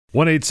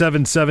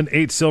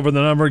1-877-8-SILVER,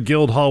 the number,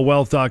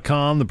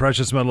 guildhallwealth.com, the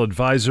Precious Metal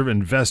Advisor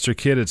Investor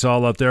Kit. It's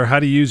all up there. How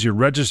to use your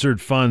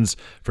registered funds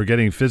for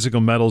getting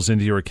physical metals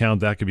into your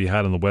account. That can be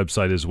had on the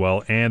website as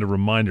well. And a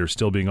reminder,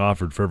 still being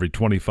offered for every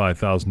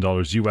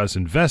 $25,000 U.S.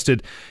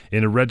 invested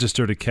in a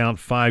registered account,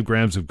 5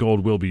 grams of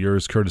gold will be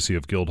yours, courtesy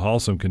of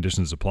Guildhall. Some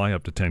conditions apply,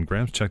 up to 10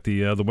 grams. Check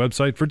the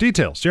website for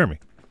details. Jeremy.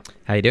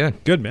 How you doing?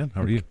 Good, man.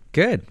 How are you?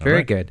 Good.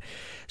 Very good.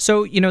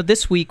 So,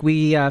 this week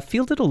we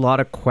fielded a lot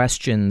of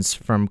questions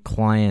from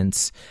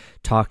clients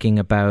talking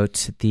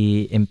about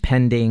the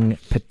impending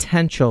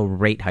potential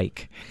rate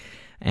hike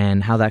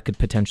and how that could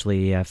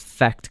potentially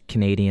affect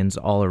Canadians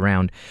all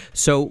around.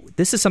 So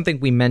this is something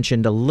we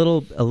mentioned a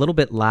little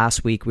bit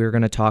last week. We were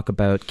going to talk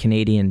about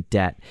Canadian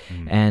debt.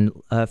 And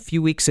a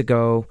few weeks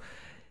ago,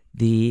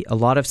 a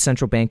lot of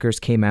central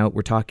bankers came out.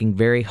 We're talking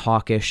very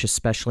hawkish,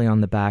 especially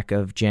on the back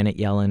of Janet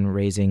Yellen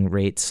raising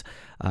rates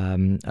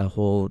a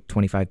whole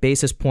 25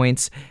 basis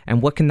points.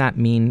 And what can that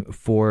mean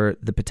for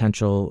the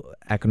potential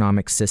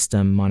economic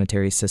system,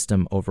 monetary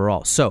system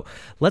overall? So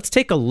let's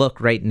take a look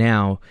right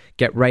now,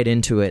 get right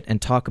into it,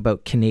 and talk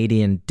about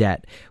Canadian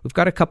debt. We've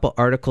got a couple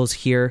articles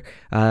here.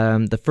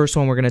 The first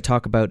one we're going to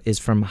talk about is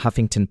from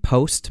Huffington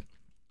Post.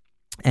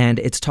 And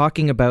it's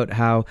talking about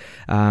how,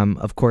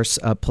 of course,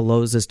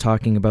 Pelosi is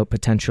talking about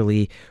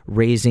potentially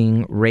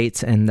raising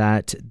rates and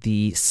that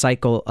the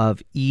cycle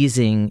of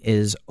easing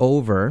is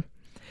over.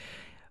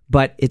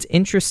 But it's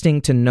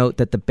interesting to note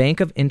that the Bank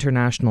of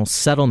International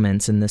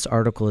Settlements in this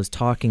article is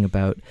talking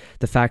about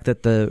the fact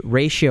that the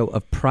ratio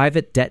of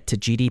private debt to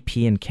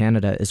GDP in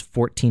Canada is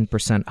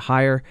 14%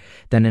 higher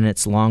than in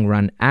its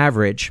long-run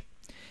average.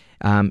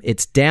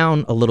 It's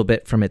down a little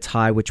bit from its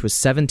high, which was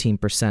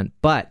 17%,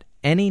 but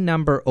any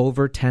number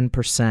over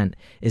 10%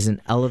 is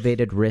an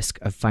elevated risk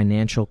of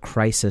financial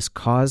crisis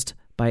caused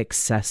by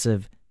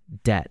excessive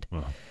debt.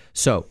 Wow.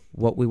 So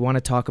what we want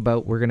to talk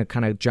about, we're going to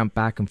kind of jump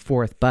back and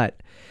forth,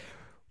 but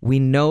we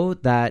know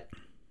that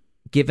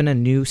given a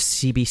new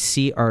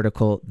CBC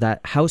article, that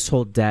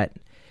household debt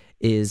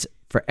is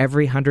for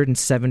every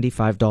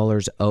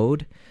 $175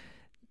 owed,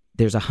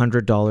 there's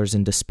 $100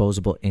 in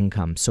disposable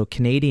income. So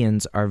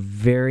Canadians are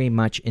very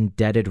much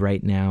indebted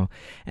right now.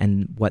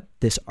 And what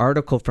this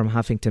article from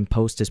Huffington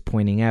Post is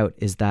pointing out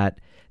is that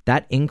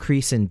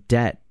increase in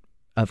debt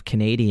of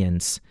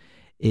Canadians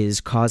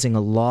is causing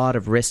a lot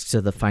of risks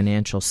to the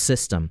financial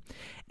system.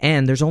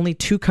 And there's only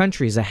 2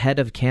 countries ahead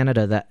of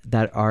Canada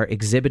that are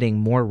exhibiting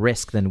more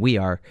risk than we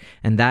are,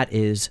 and that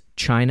is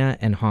China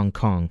and Hong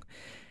Kong.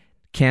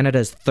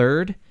 Canada's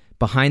third.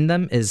 Behind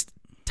them is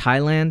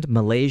Thailand,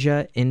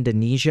 Malaysia,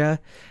 Indonesia,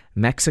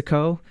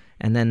 Mexico,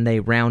 and then they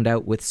round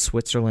out with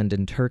Switzerland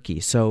and Turkey.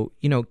 So,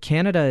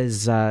 Canada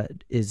is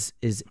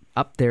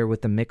up there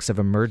with the mix of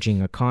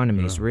emerging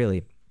economies,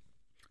 really.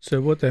 So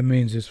what that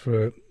means is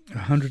for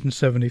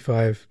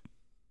 $175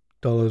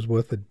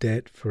 worth of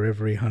debt for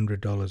every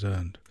 $100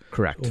 earned.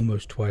 Correct.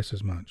 Almost twice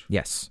as much.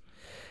 Yes.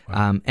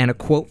 Wow. And a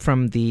quote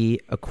from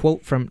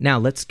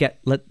now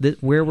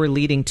where we're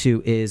leading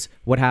to is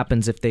what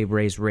happens if they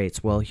raise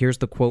rates. Well, here's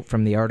the quote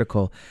from the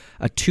article.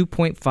 A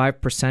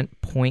 2.5%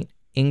 point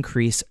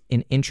increase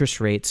in interest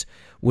rates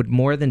would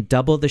more than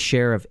double the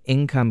share of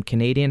income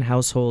Canadian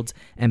households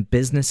and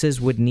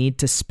businesses would need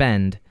to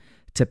spend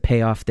to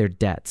pay off their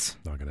debts.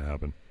 Not going to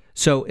happen.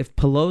 So if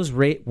Pelot's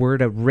rate were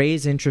to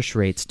raise interest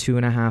rates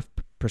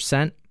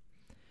 2.5%,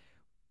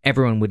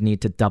 everyone would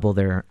need to double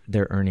their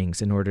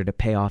earnings in order to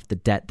pay off the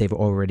debt they've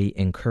already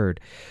incurred.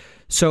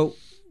 So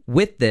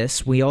with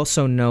this, we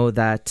also know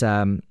that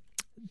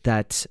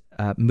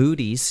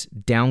Moody's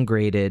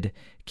downgraded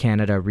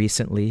Canada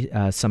recently,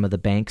 some of the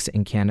banks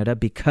in Canada,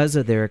 because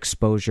of their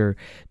exposure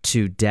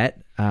to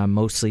debt,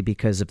 mostly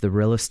because of the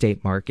real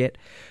estate market.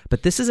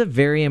 But this is a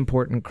very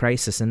important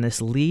crisis, and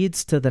this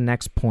leads to the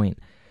next point.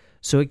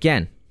 So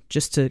again,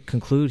 just to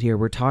conclude here,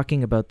 we're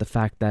talking about the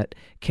fact that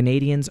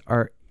Canadians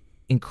are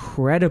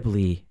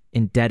incredibly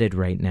indebted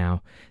right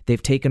now.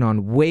 They've taken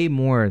on way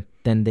more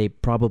than they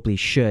probably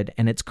should,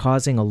 and it's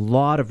causing a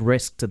lot of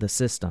risk to the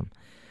system.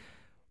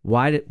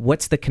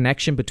 What's the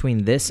connection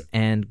between this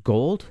and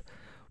gold?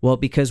 Well,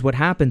 because what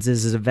happens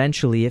is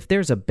eventually if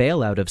there's a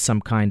bailout of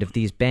some kind of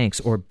these banks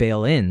or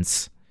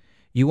bail-ins,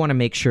 you want to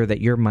make sure that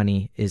your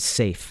money is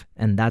safe.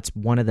 And that's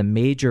one of the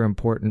major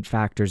important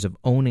factors of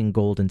owning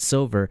gold and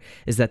silver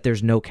is that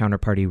there's no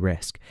counterparty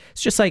risk.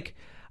 It's just like,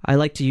 I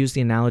like to use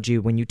the analogy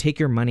when you take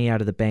your money out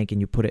of the bank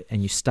and you put it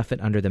and you stuff it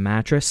under the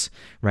mattress,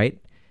 right?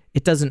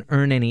 It doesn't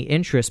earn any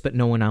interest, but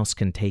no one else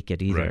can take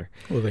it either.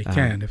 Right. Well, they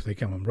can if they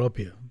come and rob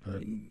you.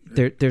 But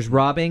there's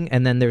robbing,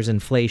 and then there's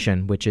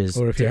inflation, which is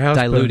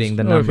diluting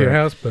the number. Or if your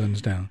house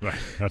burns down. Right.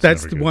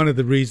 That's one of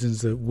the reasons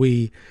that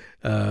we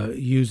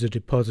use a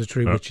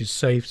depository which is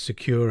safe,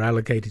 secure,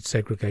 allocated,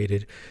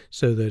 segregated,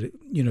 so that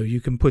you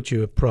can put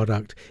your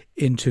product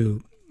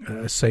into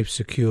a safe,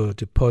 secure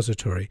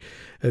depository.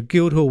 At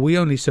Guildhall, we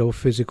only sell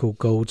physical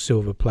gold,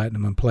 silver,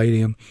 platinum, and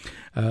palladium,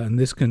 and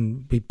this can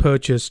be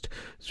purchased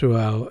through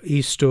our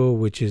e-store,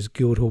 which is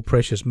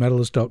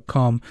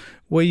guildhallpreciousmetals.com,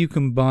 where you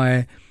can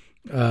buy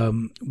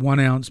 1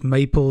 ounce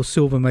maple,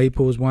 silver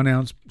maples, 1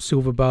 ounce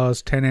silver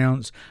bars, 10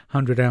 ounce,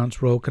 100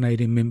 ounce Royal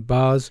Canadian Mint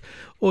bars.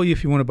 Or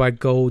if you want to buy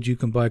gold, you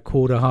can buy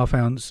quarter, half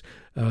ounce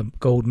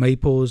gold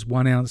maples,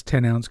 1 ounce,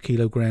 10 ounce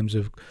kilograms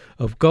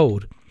of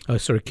gold.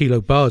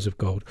 Kilo bars of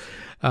gold.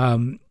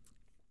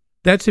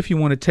 That's if you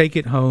want to take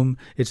it home.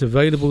 It's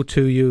available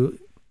to you,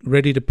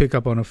 ready to pick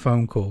up on a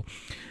phone call.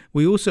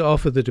 We also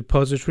offer the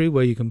depository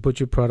where you can put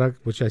your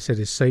product, which I said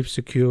is safe,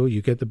 secure.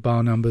 You get the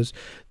bar numbers.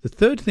 The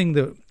third thing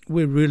that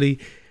we're really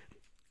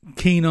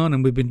keen on,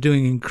 and we've been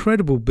doing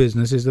incredible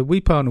business, is that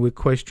we partner with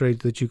Questrade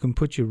that you can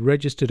put your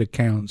registered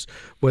accounts,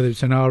 whether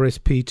it's an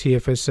RSP,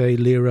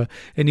 TFSA, LIRA,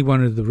 any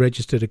one of the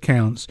registered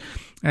accounts,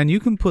 and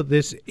you can put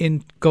this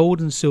in gold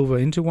and silver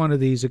into one of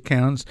these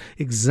accounts.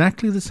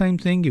 Exactly the same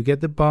thing. You get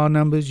the bar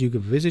numbers. You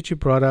can visit your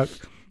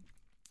product.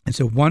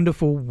 It's a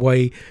wonderful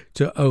way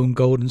to own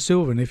gold and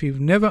silver. And if you've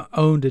never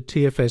owned a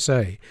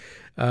TFSA,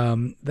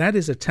 that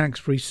is a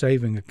tax-free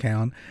saving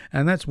account,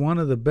 and that's one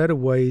of the better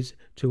ways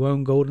to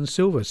own gold and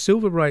silver.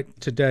 Silver right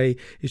today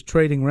is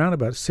trading around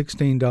about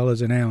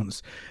 $16 an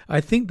ounce.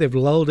 I think they've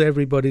lulled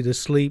everybody to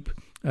sleep.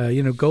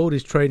 Gold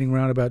is trading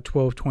around about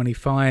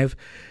 $12.25.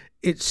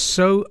 It's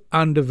so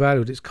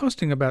undervalued. It's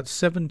costing about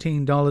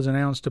 $17 an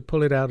ounce to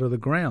pull it out of the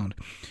ground.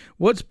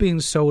 What's being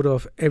sold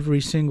off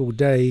every single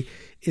day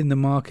in the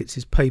markets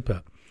is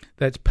paper.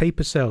 That's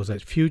paper sales,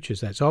 that's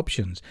futures, that's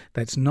options.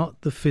 That's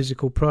not the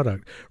physical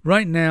product.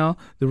 Right now,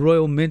 the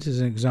Royal Mint, as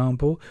an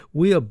example,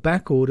 we are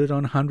back-ordered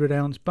on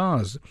 100-ounce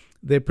bars.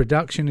 Their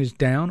production is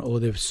down, or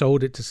they've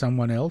sold it to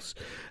someone else,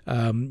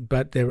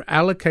 but they're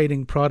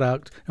allocating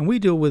product, and we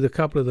deal with a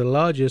couple of the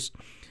largest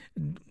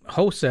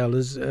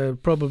wholesalers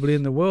probably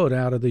in the world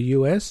out of the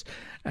US,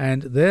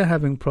 and they're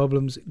having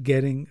problems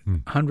getting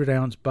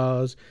 100-ounce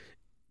bars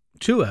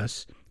to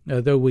us,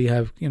 though we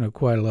have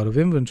quite a lot of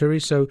inventory,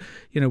 so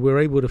we're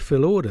able to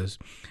fill orders.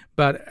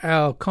 But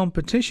our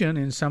competition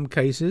in some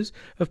cases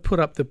have put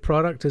up the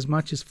product as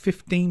much as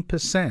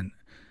 15%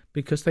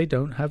 because they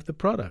don't have the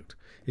product.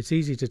 It's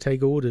easy to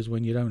take orders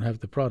when you don't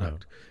have the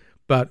product.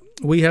 But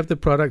we have the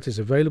product. It's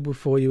available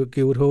for you at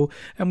Guildhall,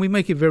 and we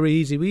make it very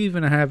easy. We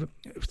even have,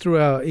 through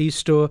our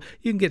e-store,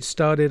 you can get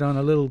started on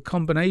a little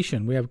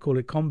combination. We call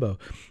it combo.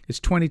 It's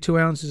 22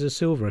 ounces of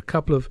silver, a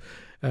couple of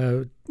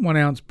 1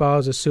 ounce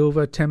bars of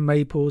silver, 10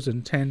 maples,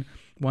 and 10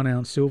 1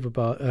 ounce silver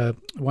bar,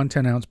 1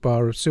 10-ounce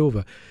bar of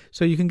silver.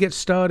 So you can get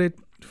started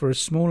for a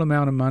small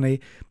amount of money,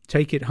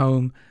 take it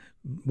home.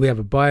 We have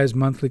a buyer's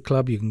monthly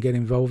club. You can get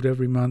involved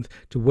every month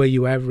to where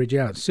you average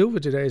out. Silver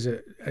today is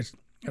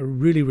a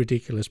really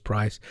ridiculous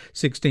price,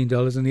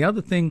 $16. And the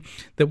other thing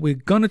that we're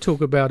going to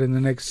talk about in the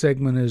next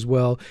segment as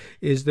well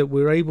is that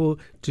we're able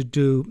to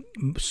do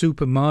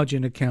super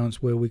margin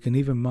accounts where we can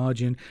even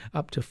margin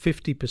up to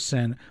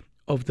 50%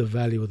 of the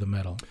value of the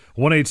metal.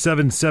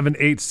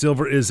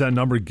 1-877-8-SILVER is that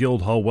number.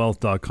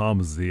 Guildhallwealth.com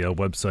is the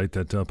website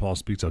that Paul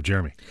speaks of.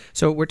 Jeremy.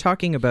 So we're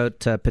talking about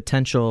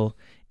potential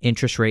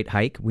interest rate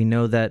hike. We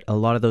know that a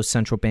lot of those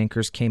central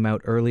bankers came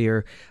out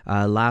earlier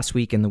last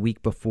week and the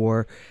week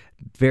before,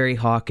 very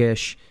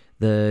hawkish.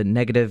 The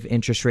negative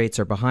interest rates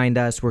are behind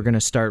us. We're going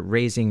to start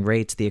raising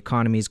rates. The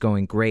economy's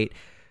going great.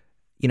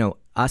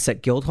 Us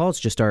at Guildhall, it's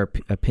just our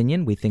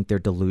opinion. We think they're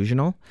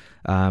delusional.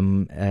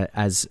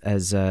 As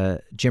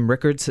Jim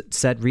Rickards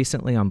said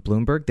recently on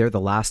Bloomberg, they're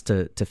the last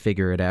to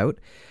figure it out.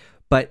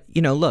 But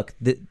look,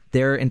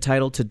 they're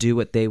entitled to do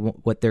what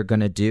they're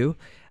going to do.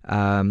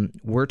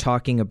 We're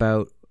talking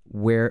about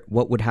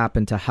what would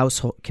happen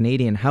to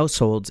Canadian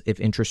households if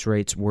interest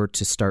rates were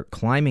to start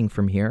climbing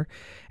from here.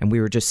 And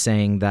we were just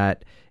saying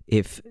that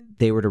if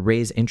they were to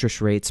raise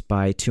interest rates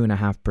by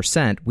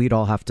 2.5%, we'd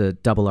all have to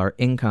double our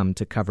income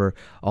to cover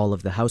all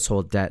of the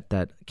household debt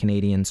that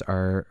Canadians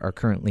are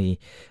currently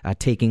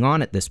taking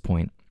on at this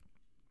point.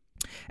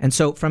 And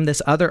so from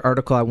this other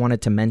article I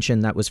wanted to mention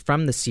that was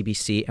from the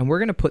CBC, and we're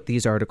going to put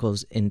these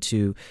articles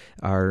into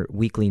our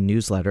weekly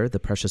newsletter, the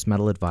Precious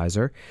Metal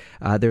Advisor.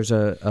 There's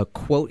a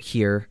quote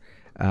here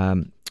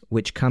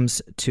which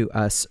comes to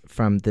us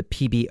from the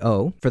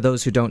PBO. For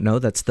those who don't know,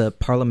 that's the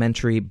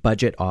Parliamentary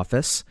Budget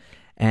Office.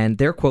 And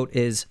their quote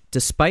is,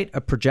 "Despite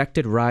a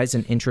projected rise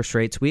in interest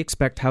rates, we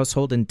expect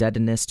household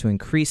indebtedness to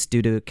increase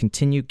due to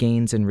continued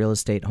gains in real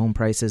estate home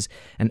prices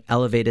and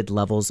elevated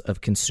levels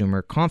of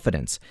consumer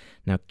confidence."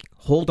 Now,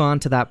 hold on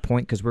to that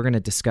point because we're going to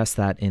discuss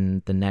that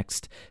in the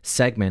next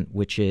segment,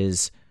 which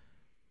is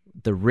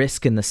the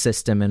risk in the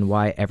system and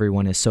why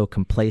everyone is so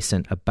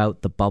complacent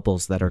about the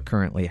bubbles that are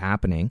currently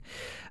happening.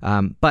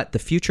 But the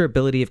future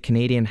ability of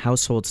Canadian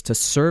households to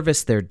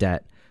service their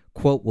debt,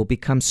 quote, will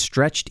become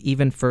stretched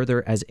even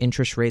further as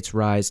interest rates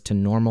rise to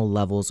normal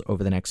levels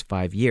over the next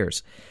 5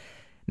 years.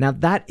 Now,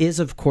 that is,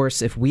 of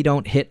course, if we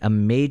don't hit a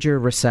major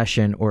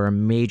recession or a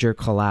major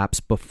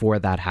collapse before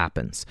that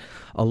happens.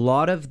 A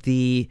lot of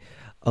the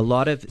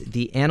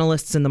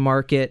analysts in the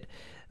market,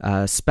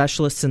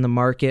 specialists in the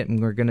market, and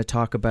we're going to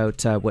talk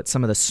about what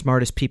some of the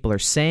smartest people are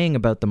saying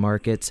about the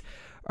markets,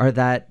 are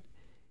that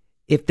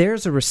if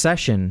there's a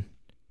recession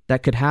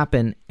that could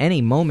happen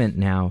any moment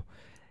now,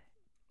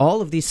 all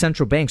of these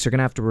central banks are going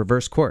to have to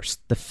reverse course.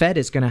 The Fed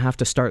is going to have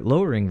to start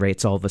lowering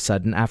rates all of a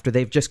sudden after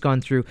they've just gone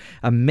through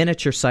a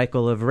miniature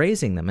cycle of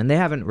raising them. And they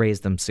haven't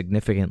raised them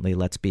significantly,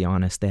 let's be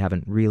honest. They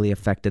haven't really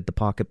affected the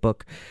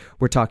pocketbook.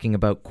 We're talking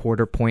about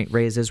quarter point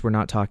raises. We're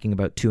not talking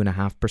about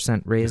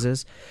 2.5%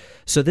 raises.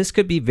 So this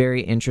could be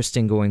very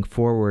interesting going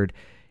forward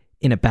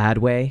in a bad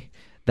way,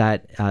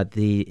 that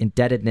the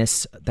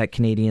indebtedness that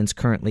Canadians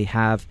currently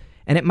have,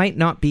 and it might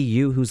not be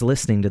you who's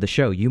listening to the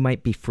show. You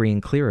might be free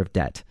and clear of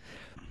debt.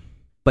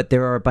 But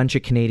there are a bunch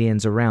of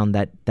Canadians around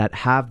that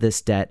have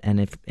this debt, and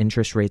if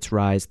interest rates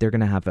rise, they're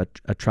going to have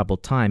a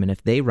troubled time. And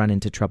if they run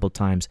into troubled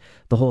times,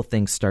 the whole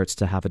thing starts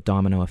to have a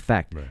domino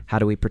effect. Right. How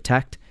do we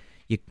protect?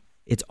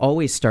 It's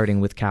always starting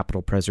with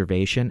capital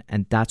preservation,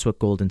 and that's what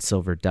gold and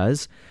silver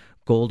does.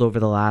 Gold over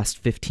the last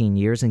 15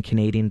 years in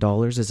Canadian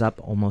dollars is up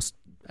almost,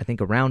 I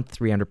think, around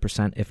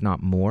 300%, if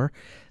not more.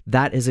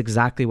 That is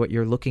exactly what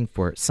you're looking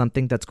for,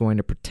 something that's going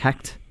to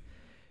protect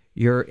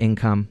your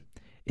income.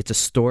 It's a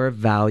store of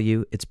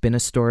value. It's been a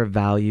store of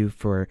value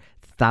for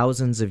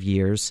thousands of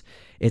years.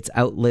 It's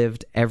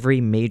outlived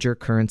every major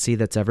currency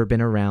that's ever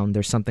been around.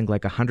 There's something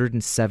like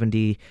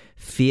 170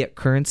 fiat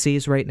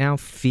currencies right now.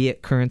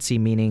 Fiat currency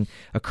meaning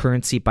a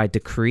currency by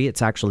decree.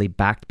 It's actually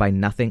backed by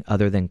nothing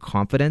other than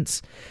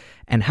confidence.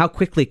 And how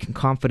quickly can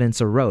confidence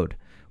erode?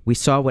 We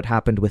saw what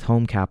happened with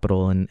home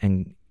capital,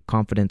 and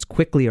confidence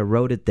quickly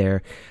eroded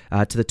there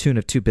to the tune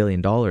of $2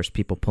 billion,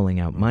 people pulling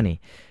out money.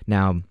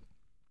 Now,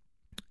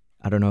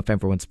 I don't know if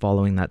everyone's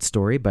following that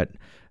story, but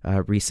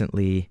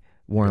recently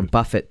Warren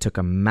Buffett took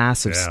a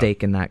massive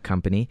stake in that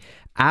company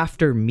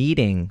after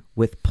meeting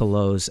with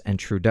Pelosi and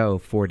Trudeau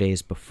 4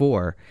 days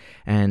before.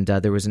 And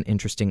there was an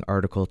interesting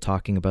article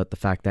talking about the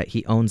fact that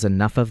he owns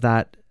enough of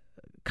that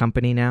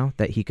company now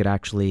that he could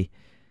actually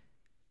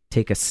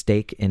take a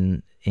stake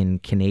in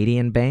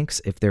Canadian banks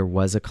if there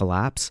was a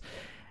collapse.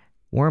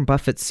 Warren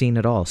Buffett's seen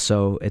it all,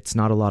 so it's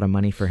not a lot of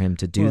money for him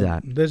to do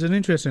that. There's an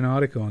interesting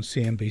article on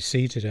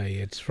CNBC today.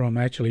 It's from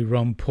actually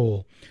Ron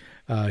Paul.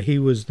 He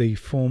was the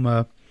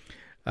former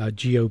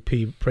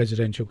GOP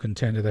presidential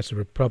contender. That's a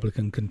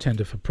Republican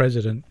contender for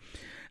president.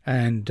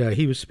 And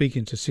he was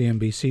speaking to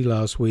CNBC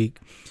last week,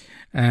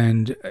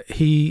 and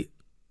he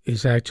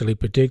is actually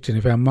predicting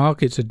if our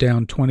markets are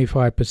down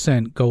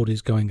 25%, gold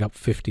is going up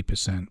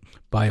 50%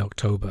 by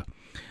October.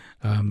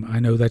 I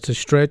know that's a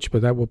stretch,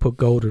 but that will put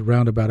gold at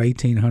around about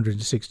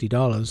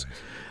 $1,860,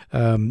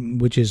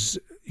 which is,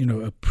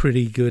 a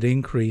pretty good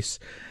increase.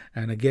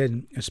 And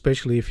again,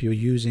 especially if you're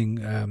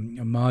using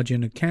a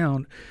margin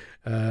account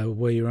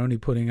where you're only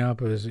putting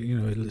up as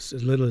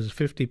little as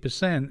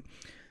 50%,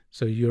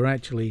 so you're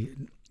actually,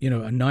 a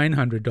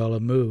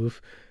 $900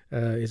 move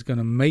is going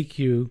to make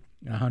you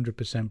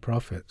 100%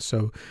 profit.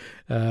 So,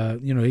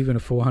 even a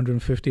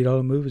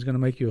 $450 move is going to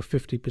make you a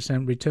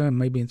 50% return,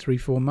 maybe in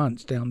 3-4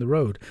 months down the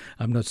road.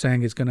 I'm not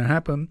saying it's going to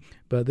happen,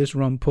 but this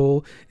Ron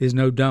Paul is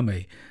no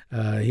dummy.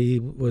 He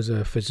was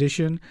a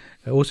physician,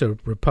 also a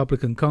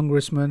Republican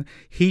congressman.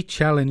 He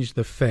challenged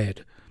the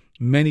Fed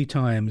many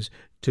times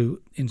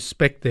to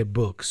inspect their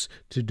books,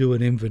 to do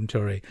an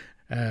inventory,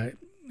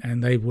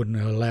 and they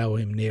wouldn't allow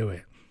him near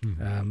it.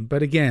 Mm-hmm.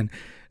 But again,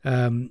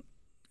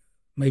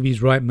 maybe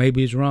he's right,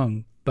 maybe he's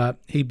wrong. But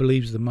he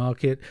believes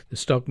the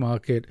stock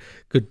market,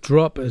 could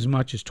drop as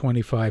much as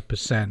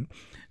 25%.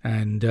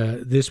 And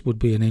this would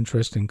be an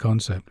interesting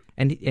concept.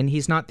 And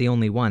he's not the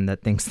only one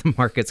that thinks the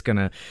market's going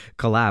to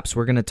collapse.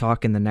 We're going to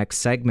talk in the next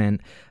segment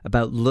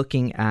about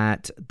looking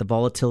at the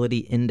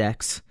volatility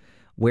index,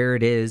 where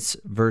it is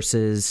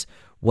versus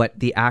what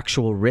the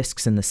actual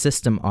risks in the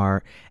system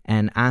are,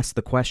 and ask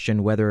the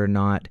question whether or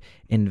not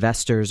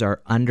investors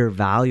are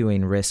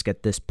undervaluing risk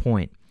at this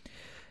point.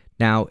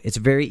 Now, it's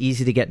very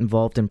easy to get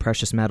involved in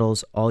precious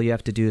metals. All you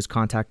have to do is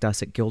contact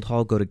us at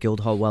Guildhall. Go to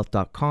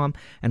guildhallwealth.com.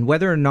 And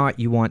whether or not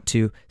you want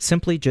to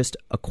simply just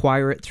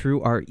acquire it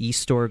through our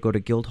e-store, go to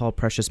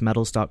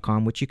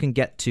guildhallpreciousmetals.com, which you can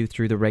get to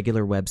through the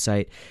regular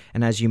website.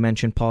 And as you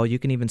mentioned, Paul, you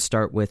can even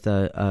start with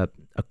a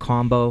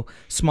combo,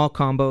 small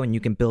combo, and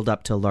you can build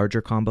up to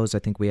larger combos. I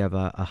think we have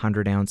a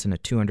 100-ounce and a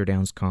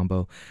 200-ounce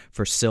combo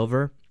for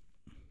silver.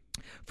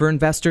 For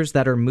investors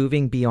that are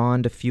moving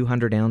beyond a few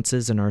hundred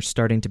ounces and are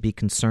starting to be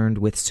concerned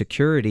with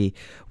security,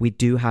 we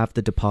do have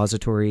the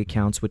depository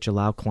accounts which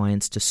allow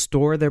clients to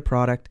store their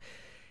product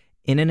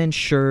in an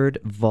insured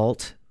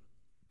vault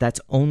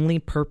that's only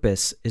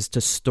purpose is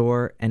to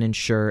store and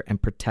insure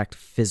and protect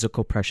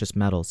physical precious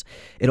metals.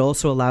 It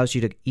also allows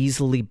you to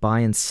easily buy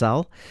and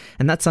sell,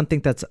 and that's something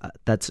that's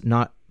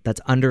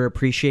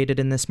underappreciated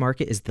in this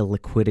market is the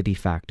liquidity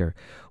factor.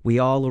 We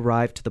all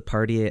arrive to the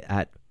party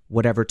at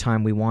whatever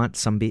time we want.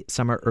 Some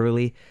are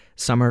early,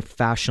 some are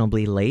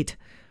fashionably late,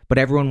 but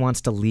everyone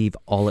wants to leave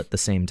all at the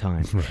same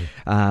time.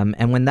 Right.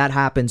 And when that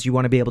happens, you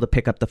want to be able to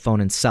pick up the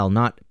phone and sell,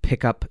 not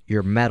pick up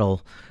your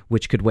metal,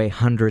 which could weigh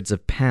hundreds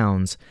of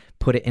pounds,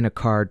 put it in a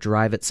car,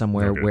 drive it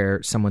somewhere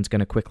where someone's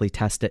going to quickly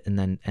test it and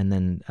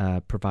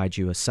then provide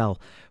you a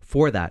sell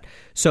for that.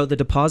 So the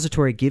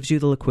depository gives you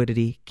the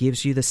liquidity,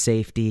 gives you the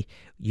safety.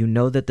 You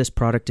know that this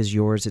product is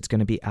yours. It's going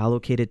to be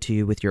allocated to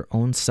you with your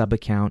own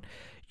sub-account.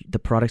 The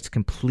product's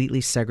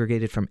completely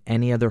segregated from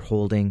any other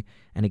holding.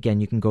 And again,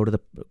 you can go to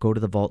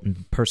the vault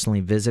and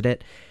personally visit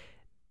it.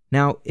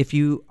 Now, if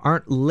you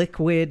aren't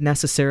liquid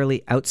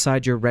necessarily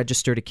outside your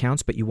registered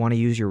accounts, but you want to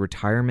use your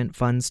retirement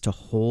funds to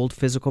hold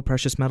physical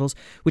precious metals,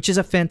 which is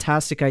a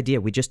fantastic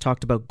idea. We just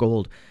talked about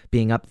gold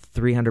being up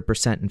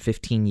 300% in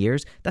 15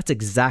 years. That's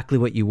exactly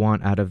what you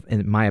want out of,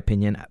 in my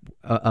opinion,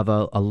 of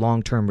a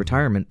long-term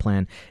retirement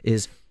plan,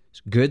 is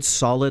good,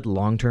 solid,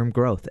 long-term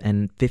growth.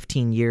 And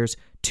 15 years,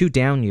 2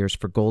 down years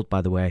for gold,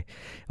 by the way,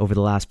 over the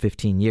last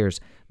 15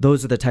 years.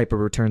 Those are the type of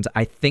returns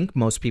I think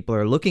most people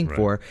are looking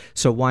for.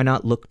 So why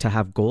not look to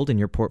have gold in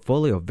your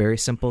portfolio? Very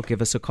simple.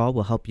 Give us a call.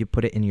 We'll help you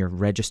put it in your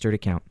registered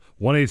account.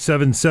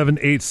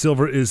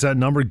 1-877-8-SILVER is that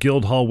number.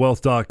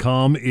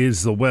 Guildhallwealth.com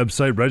is the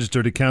website.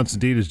 Registered accounts,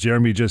 indeed, as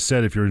Jeremy just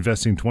said. If you're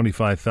investing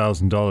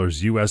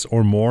 $25,000 US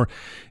or more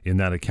in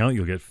that account,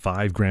 you'll get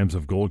 5 grams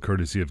of gold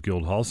courtesy of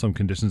Guildhall. Some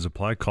conditions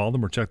apply. Call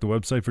them or check the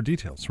website for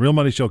details. Real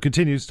Money Show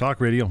continues.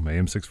 Talk Radio,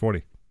 AM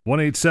 640.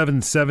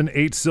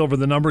 1-877-8-SILVER,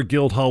 the number.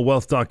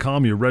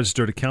 Guildhallwealth.com. Your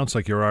registered accounts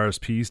like your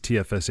RSPs,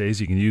 TFSAs,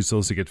 you can use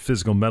those to get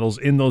physical metals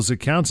in those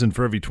accounts. And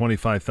for every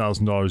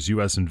 $25,000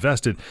 US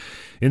invested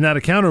in that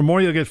account or more,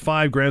 you'll get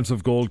 5 grams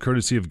of gold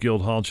courtesy of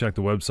Guildhall. Check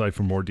the website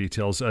for more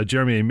details.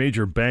 Jeremy, a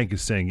major bank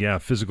is saying,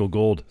 physical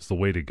gold is the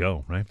way to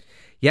go, right?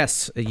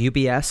 Yes,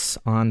 UBS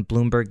on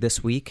Bloomberg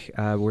this week,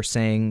 we're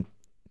saying,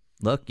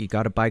 look, you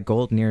got to buy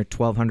gold near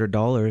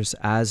 $1,200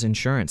 as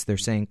insurance. They're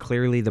saying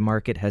clearly the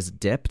market has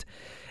dipped.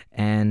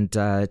 And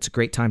it's a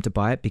great time to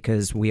buy it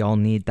because we all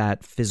need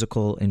that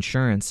physical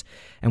insurance.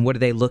 And what are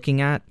they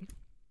looking at?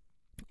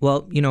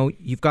 Well,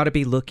 you've got to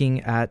be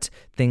looking at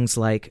things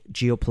like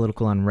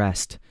geopolitical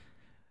unrest.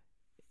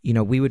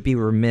 We would be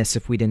remiss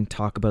if we didn't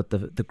talk about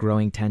the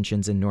growing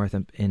tensions in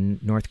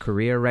North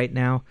Korea right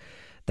now.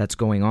 That's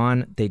going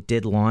on. They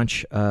did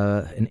launch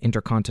an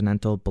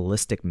intercontinental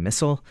ballistic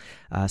missile,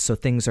 so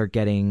things are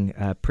getting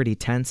pretty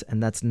tense.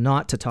 And that's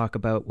not to talk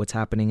about what's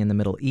happening in the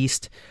Middle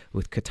East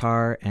with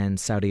Qatar and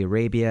Saudi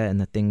Arabia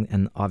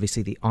and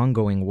obviously the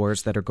ongoing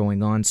wars that are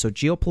going on. So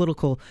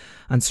geopolitical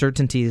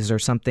uncertainties are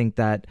something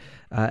that,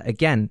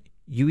 again,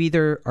 you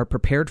either are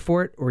prepared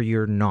for it or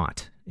you're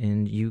not.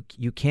 And you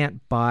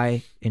can't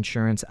buy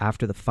insurance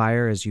after the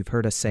fire, as you've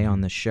heard us say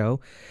on this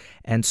show.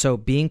 And so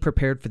being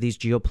prepared for these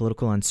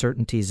geopolitical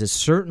uncertainties is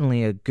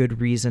certainly a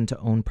good reason to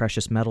own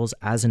precious metals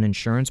as an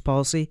insurance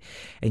policy.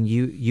 And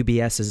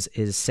UBS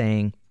is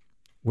saying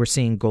we're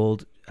seeing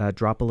gold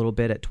drop a little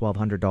bit at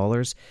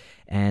 $1,200,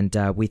 and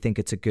we think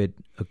it's a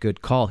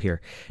good call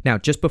here. Now,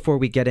 just before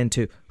we get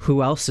into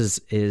who else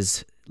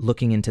is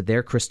looking into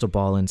their crystal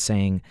ball and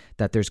saying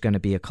that there's going to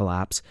be a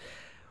collapse,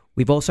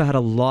 we've also had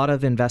a lot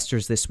of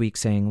investors this week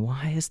saying,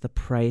 why is the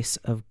price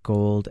of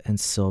gold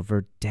and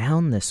silver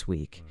down this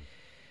week?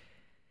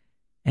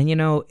 And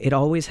it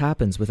always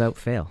happens without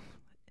fail.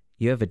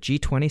 You have a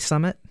G20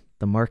 summit,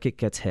 the market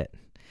gets hit.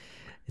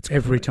 It's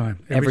every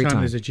time. Every time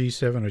there's a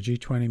G7 or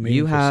G20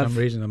 meeting, for some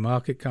reason the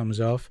market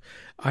comes off.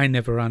 I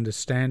never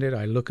understand it.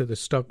 I look at the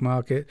stock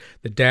market.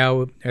 The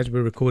Dow, as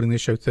we're recording this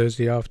show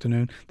Thursday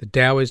afternoon, the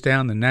Dow is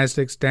down, the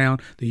Nasdaq's down,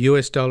 the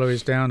US dollar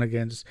is down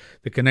against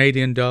the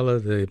Canadian dollar,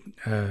 the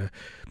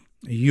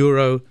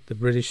euro, the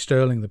British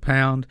sterling, the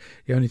pound.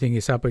 The only thing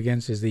it's up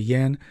against is the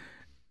yen.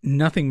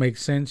 Nothing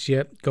makes sense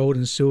yet. Gold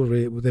and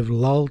silver, they've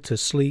lulled to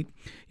sleep.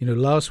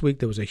 Last week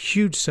there was a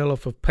huge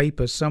sell-off of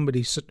paper.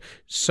 Somebody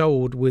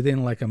sold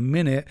within like a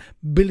minute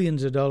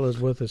billions of dollars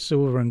worth of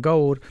silver and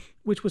gold,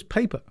 which was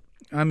paper.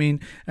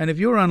 And if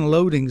you're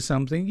unloading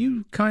something,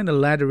 you kind of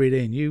ladder it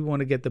in. You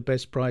want to get the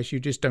best price. You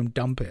just don't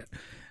dump it.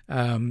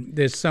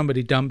 There's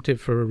somebody dumped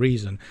it for a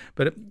reason.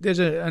 But there's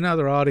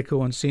another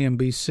article on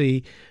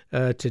CNBC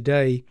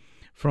today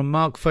from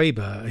Mark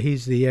Faber.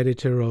 He's the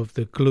editor of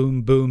the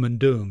Gloom, Boom and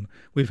Doom.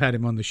 We've had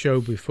him on the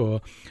show before.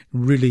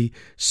 Really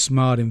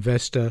smart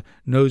investor,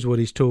 knows what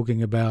he's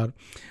talking about.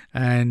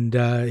 And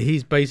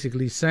he's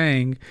basically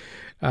saying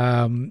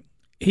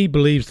he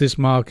believes this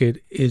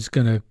market is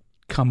going to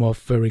come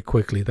off very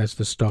quickly. That's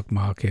the stock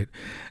market.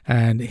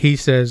 And he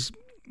says,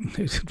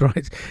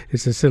 right,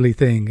 it's a silly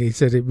thing. He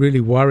said it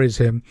really worries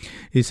him.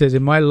 He says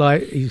in my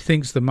life, he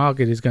thinks the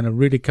market is going to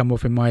really come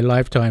off in my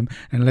lifetime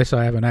unless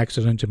I have an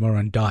accident tomorrow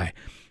and die.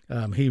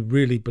 He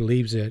really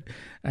believes it,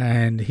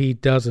 and he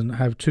doesn't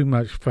have too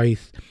much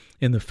faith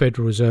in the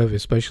Federal Reserve,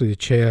 especially the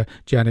chair,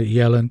 Janet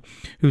Yellen,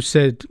 who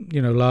said,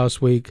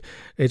 last week,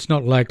 it's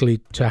not likely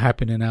to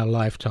happen in our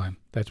lifetime.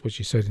 That's what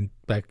she said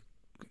back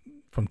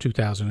from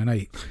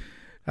 2008.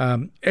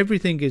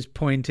 Everything is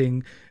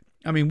pointing.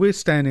 We're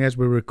standing as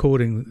we're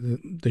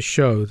recording the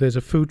show. There's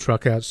a food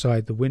truck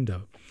outside the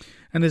window,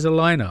 and there's a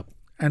lineup.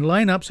 And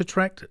lineups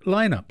attract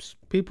lineups.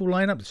 People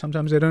line up.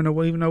 Sometimes they don't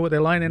even know what they're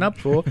lining up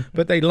for,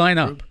 but they line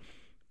up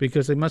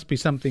because there must be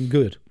something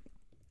good.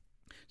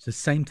 It's the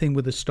same thing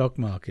with the stock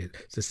market.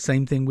 It's the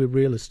same thing with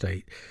real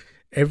estate.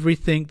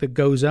 Everything that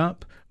goes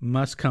up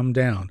must come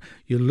down.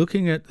 You're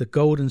looking at the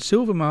gold and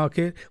silver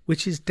market,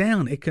 which is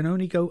down. It can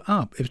only go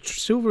up. If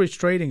silver is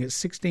trading at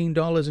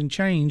 $16 and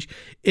change,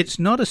 it's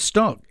not a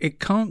stock. It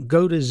can't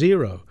go to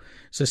zero.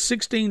 So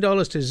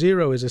 $16 to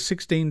zero is a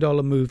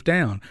 $16 move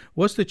down.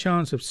 What's the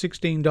chance of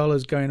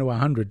 $16 going to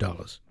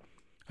 $100?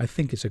 I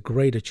think it's a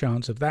greater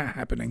chance of that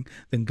happening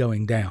than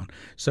going down.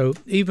 So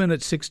even at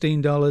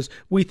 $16,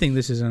 we think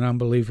this is an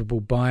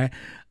unbelievable buy.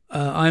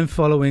 I'm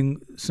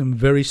following some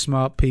very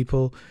smart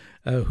people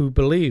who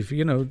believe,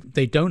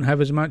 they don't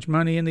have as much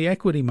money in the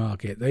equity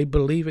market. They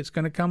believe it's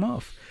going to come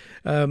off.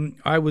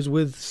 I was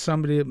with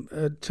somebody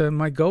at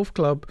my golf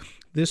club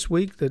this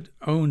week that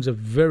owns a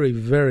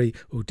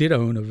did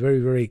own a very,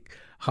 very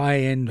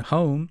high-end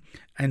home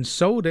and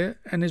sold it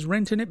and is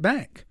renting it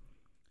back.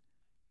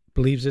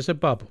 Believes it's a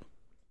bubble.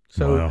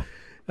 So,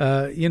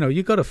 wow.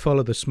 You got to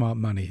follow the smart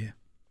money here.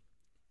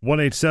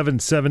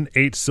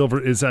 1-877-8-SILVER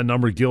is that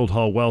number,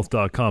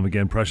 guildhallwealth.com.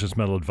 Again, Precious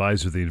Metal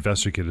Advisor, the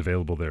investor kit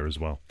available there as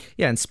well.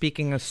 Yeah, and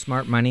speaking of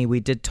smart money, we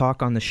did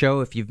talk on the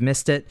show. If you've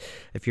missed it,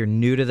 if you're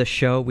new to the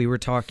show, we were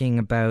talking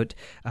about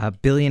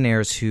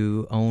billionaires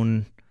who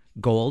own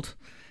gold,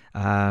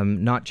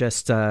 not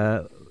just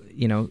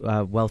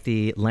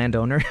wealthy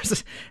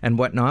landowners and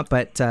whatnot,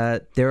 but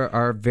there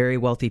are very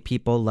wealthy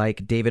people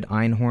like David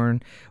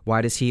Einhorn.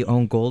 Why does he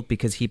own gold?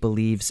 Because he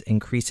believes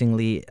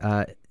increasingly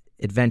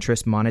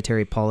adventurous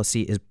monetary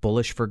policy is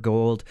bullish for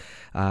gold.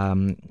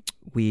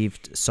 We've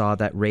saw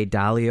that Ray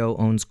Dalio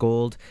owns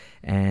gold,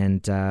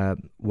 and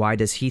why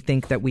does he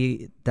think that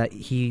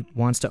he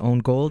wants to own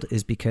gold?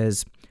 Is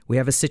because we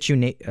have a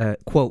situation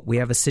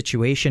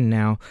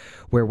now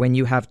where when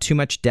you have too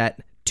much debt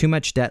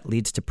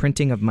leads to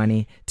printing of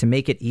money to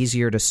make it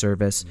easier to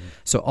service.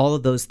 So all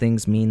of those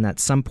things mean that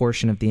some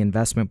portion of the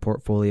investment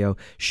portfolio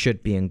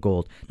should be in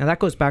gold. Now that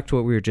goes back to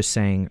what we were just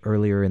saying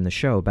earlier in the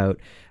show about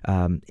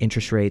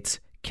interest rates,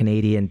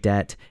 Canadian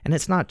debt, and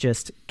it's not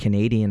just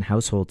Canadian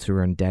households who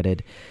are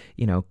indebted.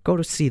 Go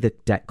to see the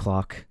debt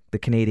clock, the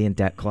Canadian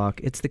debt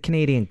clock. It's the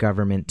Canadian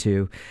government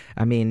too.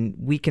 I mean,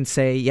 we can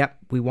say, yep,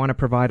 we want to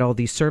provide all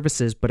these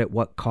services, but at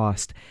what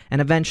cost?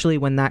 And eventually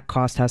when that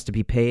cost has to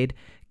be paid,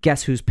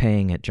 guess who's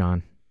paying it,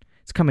 John?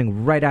 It's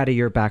coming right out of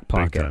your back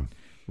pocket.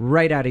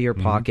 Right out of your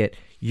pocket.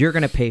 You're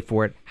going to pay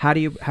for it. How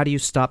do you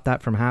stop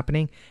that from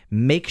happening?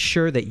 Make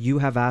sure that you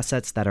have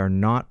assets that are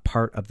not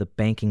part of the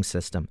banking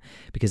system.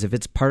 Because if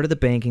it's part of the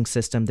banking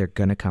system, they're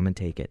going to come and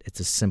take it. It's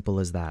as simple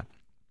as that.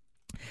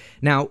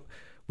 Now,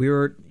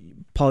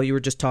 Paul, you were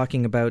just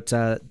talking about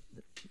the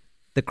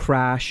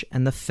crash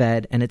and the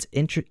Fed, and it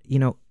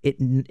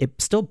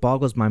still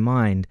boggles my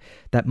mind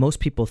that most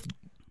people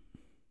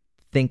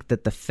think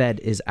that the Fed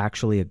is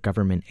actually a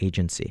government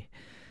agency.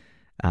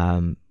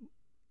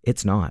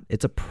 It's not.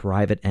 It's a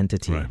private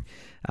entity,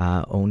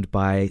 right, owned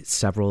by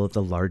several of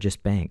the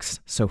largest banks.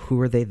 So who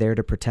are they there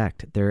to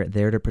protect? They're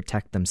there to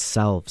protect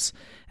themselves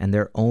and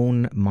their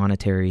own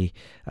monetary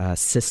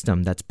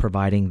system that's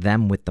providing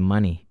them with the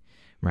money,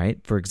 right?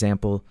 For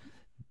example,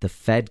 the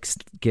Fed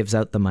gives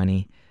out the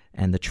money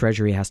and the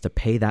Treasury has to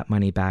pay that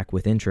money back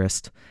with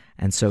interest.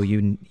 And so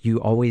you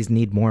always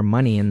need more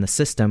money in the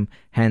system,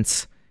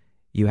 hence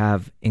you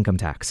have income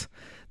tax.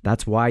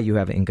 That's why you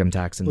have income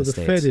tax in the States.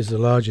 Well, the Fed is the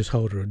largest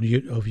holder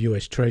of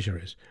U.S.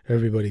 treasuries.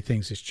 Everybody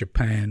thinks it's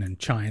Japan and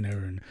China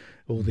and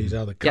all these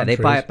other countries. Yeah, they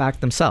buy it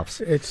back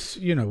themselves. It's,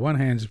 one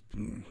hand's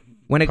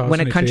when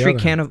a country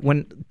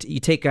when you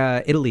take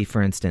Italy,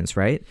 for instance,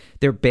 right?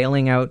 They're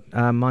bailing out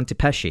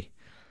Montepeschi.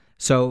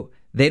 So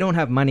they don't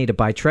have money to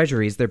buy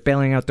treasuries. They're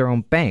bailing out their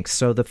own banks.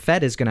 So the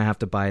Fed is going to have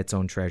to buy its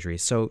own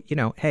treasuries. So,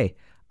 hey,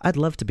 I'd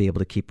love to be able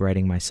to keep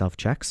writing myself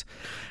checks.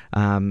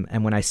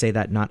 And when I say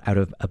that, not out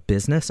of a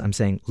business, I'm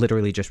saying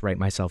literally just write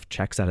myself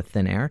checks out of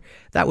thin air.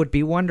 That would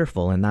be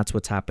wonderful. And that's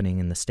what's happening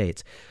in the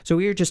States. So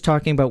we were just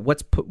talking about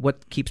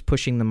what keeps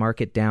pushing the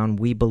market down.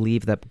 We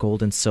believe that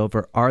gold and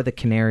silver are the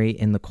canary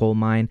in the coal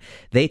mine.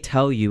 They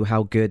tell you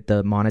how good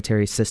the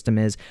monetary system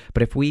is.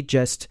 But if we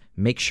just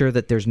make sure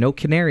that there's no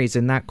canaries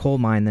in that coal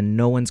mine, then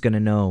no one's going to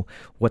know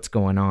what's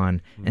going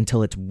on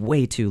until it's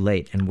way too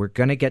late. And we're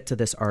going to get to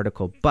this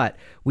article. But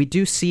we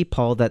do see,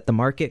 Paul, that the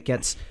market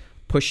gets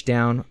pushed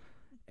down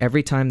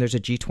every time there's a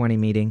G20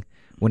 meeting.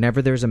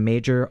 Whenever there's a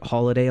major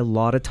holiday, a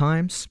lot of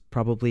times,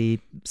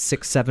 probably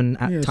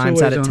 6-7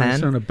 times out of 10.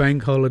 It's on a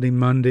bank holiday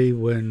Monday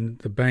when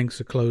the banks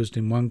are closed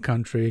in one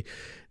country.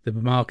 The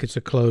markets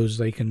are closed.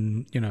 They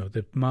can,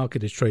 the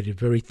market is traded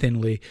very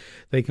thinly.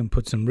 They can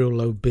put some real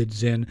low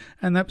bids in,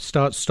 and that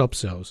starts stop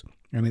sells.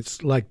 And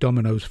it's like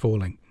dominoes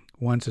falling.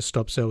 Once a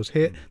stop sell's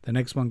hit, the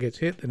next one gets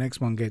hit, the next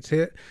one gets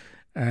hit,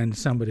 and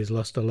somebody's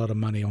lost a lot of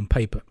money on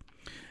paper.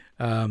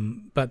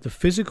 But the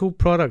physical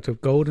product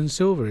of gold and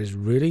silver is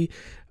really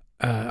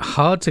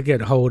hard to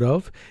get hold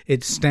of.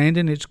 It's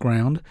standing its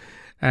ground,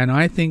 and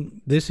I think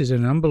this is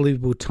an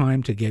unbelievable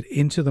time to get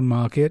into the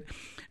market.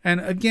 And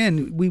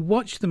again, we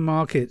watch the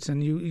markets,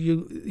 and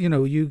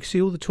you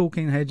see all the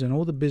talking heads and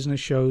all the business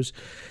shows.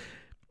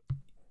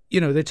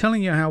 They're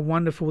telling you how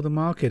wonderful the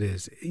market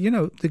is.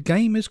 The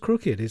game is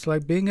crooked. It's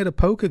like being at a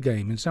poker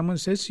game, and someone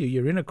says to you,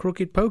 "You're in a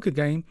crooked poker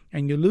game,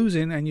 and you're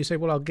losing," and you say,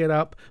 "Well, I'll get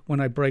up when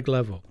I break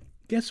level."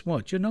 Guess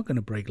what? You're not going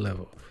to break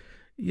level.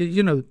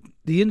 The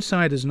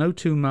insiders know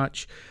too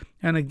much,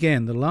 and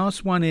again, the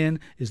last one in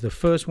is the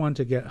first one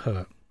to get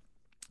hurt.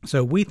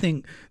 So we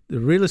think the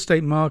real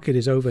estate market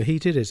is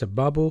overheated. It's a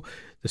bubble.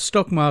 The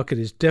stock market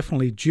is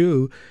definitely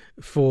due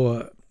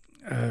for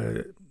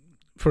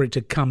it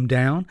to come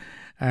down.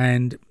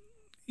 And,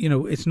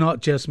 it's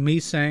not just me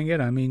saying it.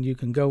 I mean, you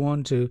can go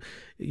on to,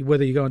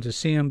 whether you go into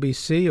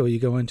CNBC or you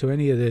go into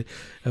any of the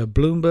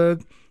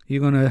Bloomberg, you're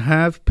going to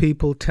have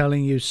people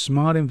telling you,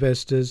 smart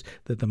investors,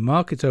 that the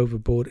market's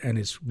overbought and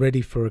it's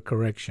ready for a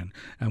correction.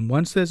 And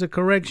once there's a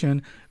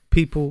correction,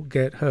 people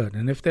get hurt.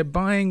 And if they're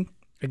buying,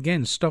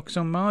 again, stocks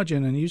on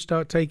margin, and you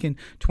start taking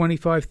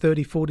 25,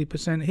 30,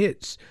 40%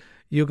 hits,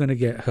 you're going to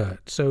get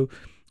hurt. So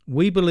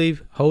we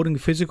believe holding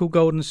physical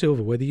gold and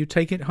silver, whether you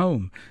take it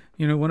home,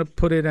 want to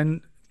put it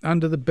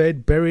under the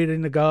bed, bury it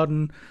in the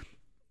garden,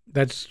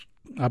 that's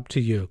up to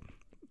you.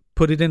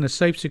 Put it in a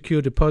safe,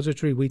 secure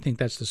depository. We think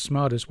that's the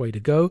smartest way to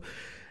go.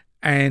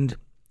 And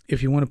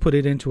if you want to put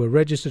it into a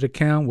registered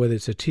account, whether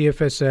it's a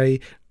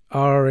TFSA,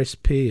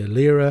 RRSP, a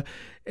LIRA,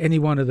 any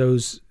one of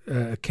those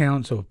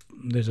accounts, or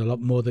there's a lot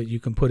more that you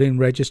can put in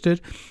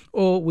registered,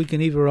 or we can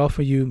either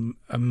offer you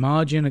a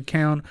margin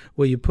account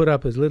where you put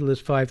up as little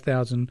as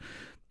 $9,000.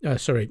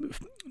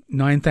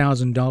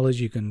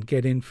 You can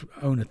get in,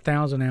 own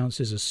 1,000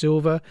 ounces of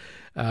silver.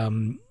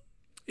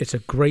 It's a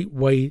great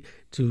way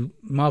to,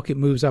 market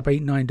moves up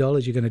 $8,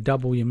 $9, you're going to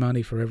double your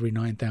money for every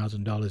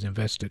 $9,000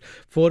 invested.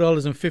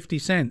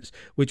 $4.50,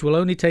 which will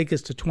only take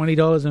us to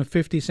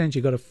 $20.50.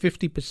 You've got a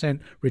 50%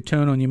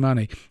 return on your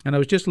money. And I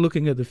was just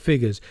looking at the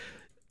figures.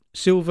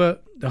 Silver,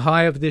 the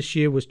high of this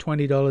year was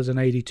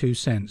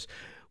 $20.82.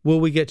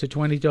 Will we get to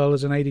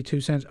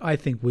 $20.82? I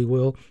think we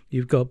will.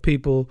 You've got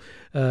people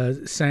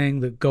saying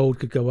that gold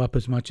could go up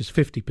as much as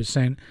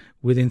 50%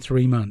 within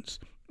 3 months.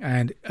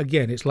 And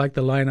again, it's like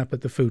the lineup at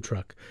the food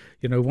truck.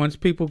 Once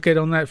people get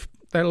on that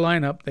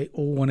lineup, they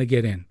all want to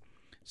get in.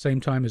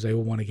 Same time as they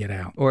all want to get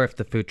out. Or if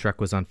the food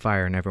truck was on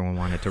fire and everyone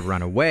wanted to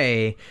run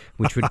away,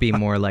 which would be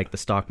more like the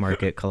stock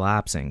market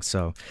collapsing.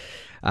 So,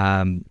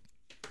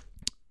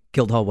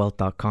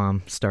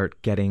 guildhallwealth.com,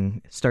 start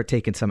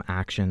taking some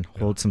action,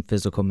 hold some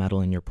physical metal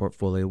in your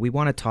portfolio. We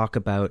want to talk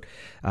about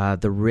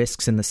the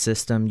risks in the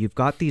system. You've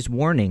got these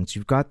warnings.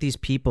 You've got these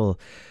people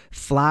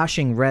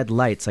flashing red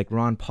lights like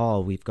Ron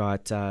Paul. We've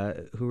got,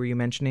 who were you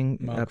mentioning?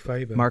 Mark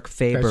Faber. Mark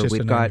Faber.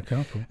 We've got,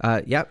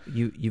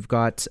 you've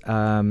got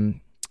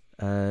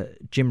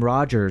Jim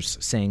Rogers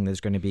saying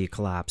there's going to be a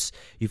collapse.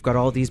 You've got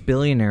all these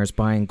billionaires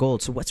buying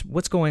gold. So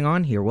what's going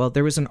on here? Well,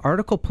 there was an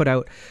article put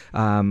out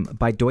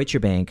by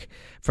Deutsche Bank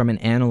from an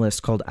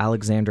analyst called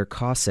Alexander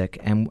Kosick.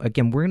 And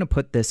again, we're going to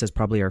put this as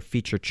probably our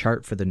feature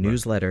chart for the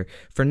newsletter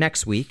for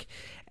next week.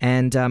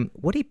 And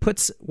what he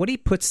puts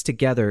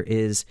together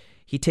is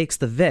he takes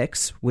the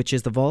VIX, which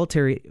is the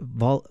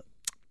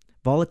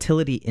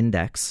volatility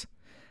index,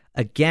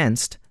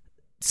 against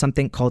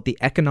something called the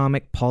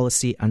Economic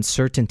Policy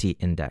Uncertainty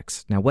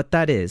Index. Now, what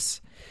that is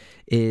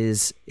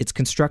it's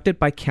constructed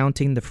by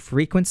counting the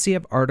frequency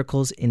of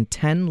articles in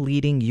 10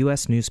 leading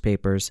U.S.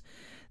 newspapers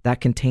that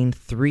contain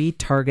 3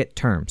 target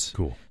terms.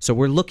 Cool. So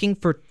we're looking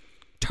for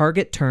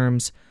target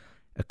terms: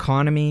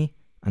 economy,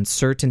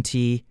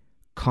 uncertainty,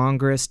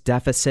 Congress,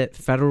 deficit,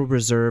 Federal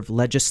Reserve,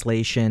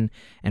 legislation,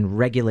 and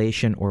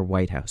regulation or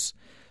White House.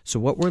 So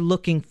what we're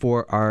looking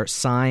for are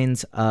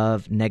signs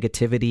of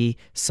negativity,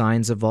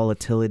 signs of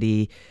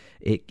volatility.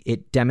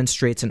 It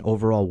demonstrates an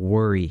overall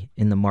worry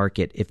in the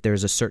market if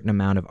there's a certain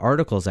amount of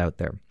articles out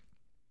there.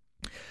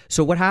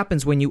 So what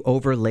happens when you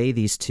overlay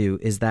these two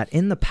is that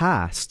in the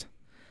past,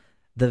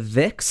 the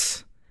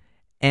VIX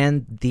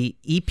and the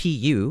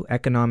EPU,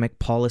 Economic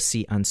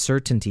Policy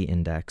Uncertainty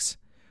Index,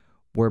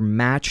 were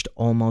matched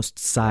almost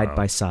side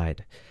by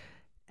side.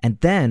 And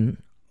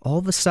then all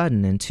of a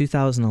sudden in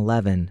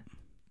 2011,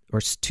 or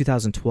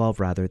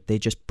 2012 rather, they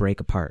just break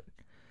apart.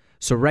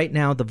 So right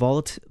now the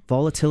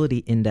volatility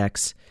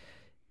index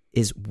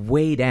is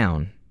way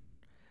down,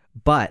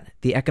 but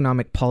the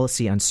Economic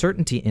Policy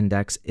Uncertainty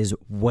Index is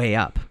way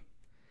up.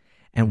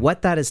 And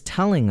what that is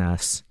telling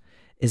us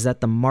is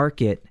that the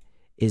market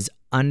is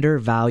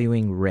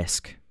undervaluing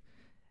risk,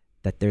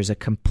 that there's a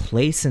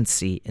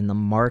complacency in the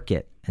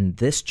market, and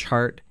this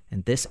chart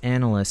and this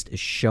analyst is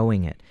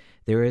showing it.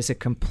 There is a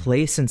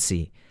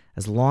complacency.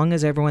 As long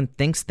as everyone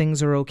thinks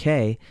things are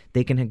okay,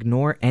 they can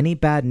ignore any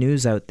bad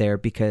news out there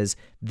because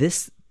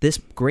this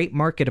great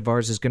market of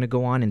ours is going to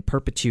go on in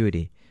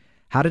perpetuity.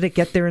 How did it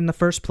get there in the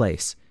first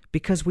place?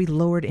 Because we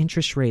lowered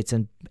interest rates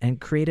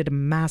and created a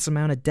mass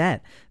amount of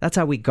debt. That's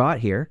how we got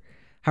here.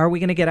 How are we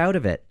going to get out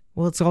of it?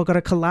 Well, it's all got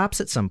to collapse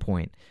at some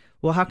point.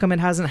 Well, how come it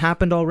hasn't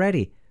happened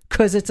already?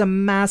 Because it's a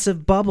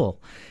massive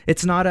bubble.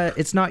 It's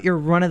not your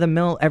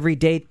run-of-the-mill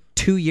everyday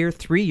 2-year,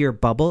 3-year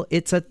bubble.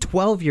 It's a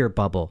 12-year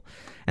bubble.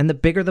 And the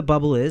bigger the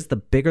bubble is, the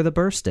bigger the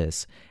burst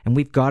is. And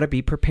we've got to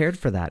be prepared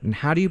for that. And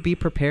how do you be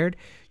prepared?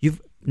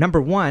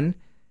 Number one,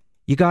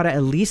 you got to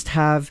at least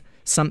have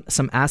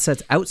some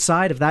assets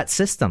outside of that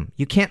system.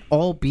 You can't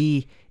all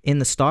be in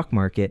the stock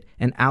market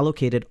and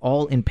allocated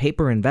all in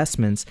paper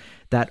investments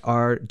that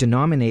are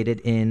denominated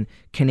in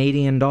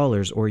Canadian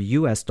dollars or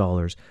US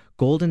dollars.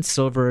 Gold and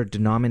silver are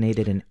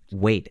denominated in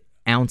weight.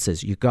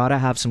 ounces. You got to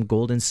have some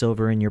gold and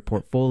silver in your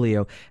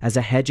portfolio as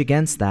a hedge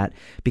against that,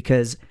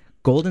 because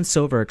gold and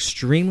silver are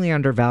extremely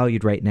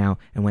undervalued right now.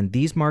 And when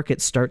these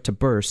markets start to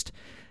burst,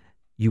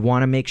 you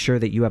want to make sure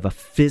that you have a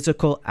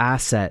physical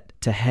asset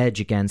to hedge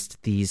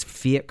against these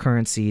fiat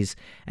currencies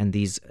and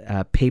these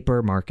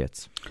paper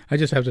markets. I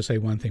just have to say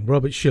one thing.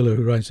 Robert Shiller,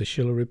 who writes the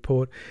Shiller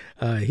Report,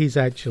 he's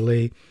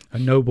actually a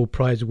Nobel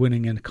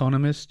Prize-winning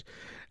economist,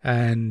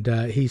 and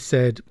he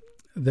said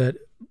that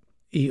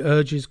he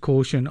urges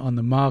caution on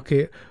the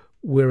market.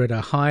 We're at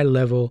a high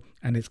level,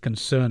 and it's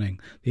concerning.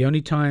 The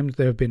only times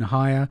they have been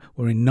higher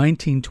were in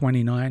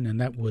 1929, and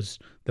that was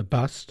the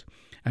bust,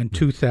 and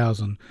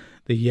 2000,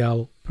 the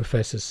Yale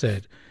professor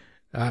said.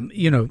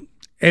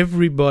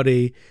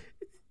 Everybody,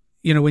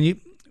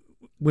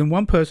 when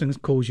one person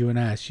calls you an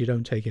ass, you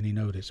don't take any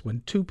notice.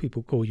 When two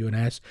people call you an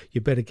ass,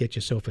 you better get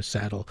yourself a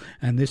saddle.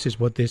 And this is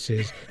what this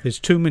is. There's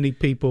too many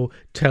people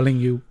telling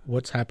you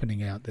what's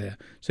happening out there.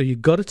 So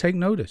you've got to take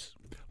notice.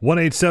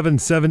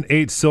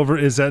 1-877-8-SILVER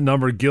is that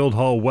number.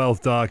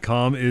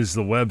 GuildhallWealth.com is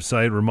the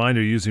website.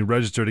 Reminder, using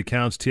registered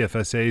accounts,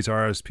 TFSAs,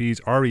 RSPs,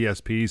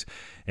 RESPs,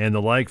 and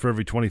the like. For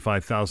every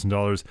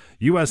 $25,000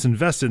 U.S.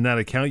 invested in that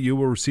account, you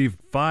will receive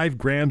 5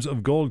 grams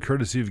of gold,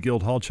 courtesy of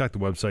Guildhall. Check the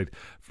website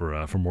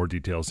for more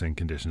details and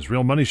conditions.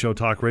 Real Money Show,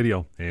 Talk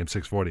Radio, AM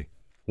 640.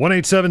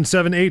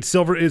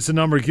 1-877-8-SILVER is the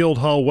number.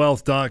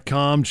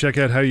 GuildhallWealth.com. Check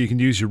out how you can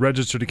use your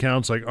registered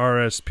accounts like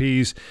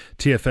RSPs,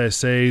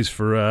 TFSAs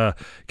for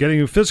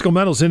getting physical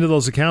metals into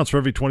those accounts. For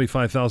every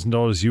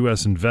 $25,000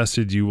 U.S.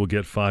 invested, you will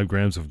get 5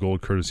 grams of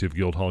gold, courtesy of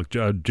Guildhall.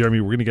 Jeremy,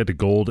 we're going to get to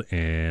gold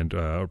and,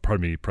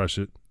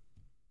 precious,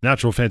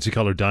 natural fancy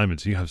colored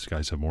diamonds. You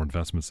guys have more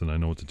investments than I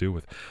know what to do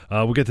with.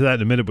 We'll get to that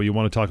in a minute, but you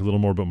want to talk a little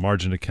more about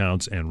margin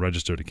accounts and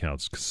registered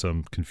accounts.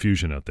 Some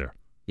confusion out there.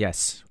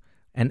 Yes.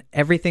 And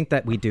everything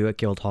that we do at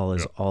Guildhall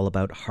is all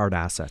about hard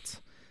assets.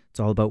 It's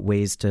all about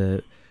ways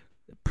to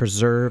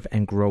preserve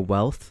and grow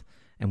wealth,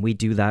 and we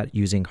do that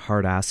using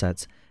hard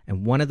assets.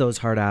 And one of those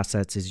hard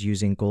assets is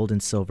using gold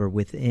and silver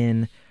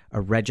within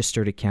a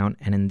registered account,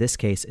 and in this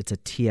case, it's a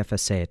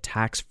TFSA, a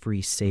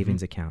tax-free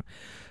savings account.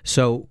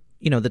 So,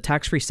 the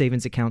tax-free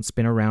savings account's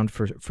been around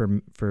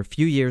for a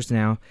few years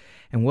now,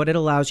 and what it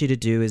allows you to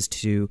do is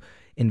to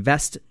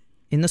invest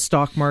in the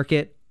stock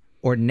market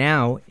or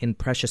now in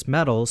precious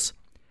metals,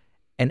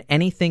 and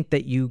anything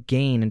that you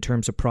gain in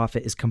terms of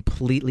profit is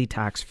completely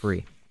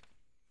tax-free.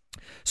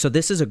 So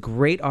this is a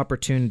great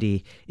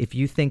opportunity if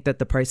you think that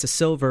the price of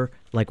silver,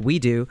 like we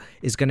do,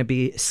 is going to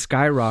be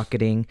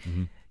skyrocketing,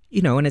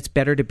 and it's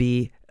better to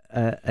be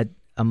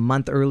a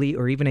month early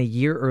or even a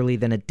year early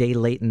than a day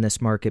late in this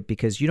market,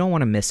 because you don't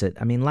want to miss it.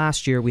 I mean,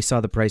 last year we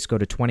saw the price go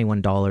to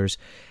 $21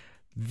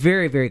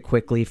 very, very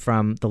quickly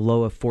from the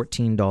low of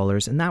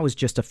 $14, and that was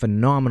just a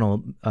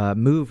phenomenal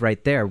move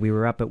right there. We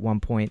were up at one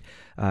point,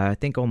 I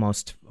think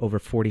almost over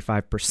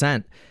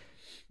 45%.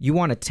 You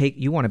want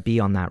to be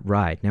on that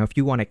ride. Now, if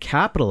you want to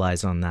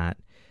capitalize on that,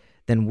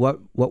 then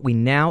what we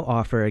now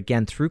offer,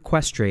 again, through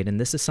Questrade, and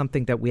this is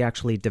something that we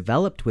actually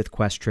developed with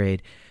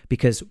Questrade,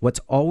 because what's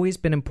always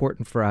been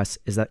important for us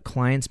is that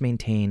clients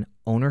maintain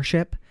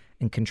ownership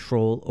and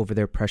control over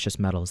their precious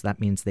metals. That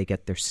means they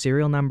get their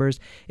serial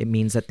numbers. It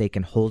means that they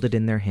can hold it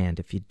in their hand.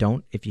 If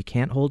you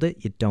can't hold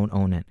it, you don't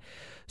own it.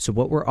 So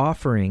what we're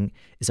offering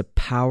is a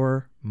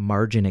power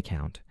margin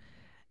account.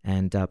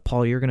 And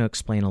Paul, you're going to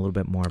explain a little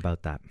bit more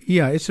about that.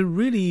 Yeah, it's a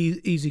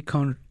really easy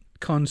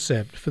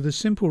concept for the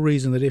simple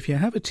reason that if you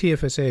have a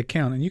TFSA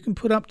account, and you can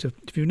put up to,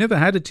 if you've never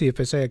had a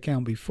TFSA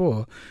account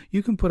before,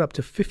 you can put up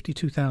to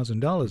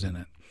 $52,000 in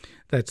it.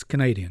 That's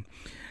Canadian.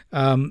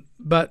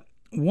 But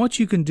what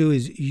you can do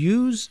is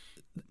use,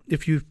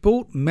 if you've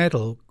bought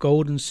metal,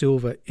 gold and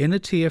silver in a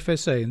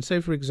TFSA, and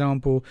say, for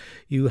example,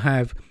 you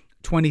have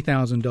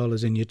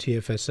 $20,000 in your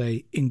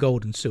TFSA in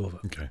gold and silver.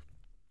 Okay.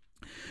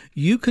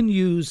 You can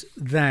use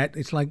that.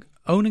 It's like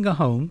owning a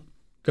home,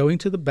 going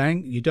to the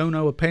bank. You don't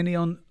owe a penny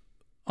on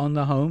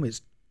the home.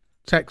 It's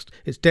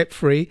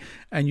debt-free,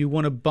 and you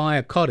want to buy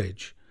a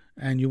cottage,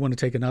 and you want to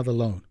take another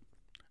loan.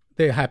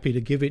 They're happy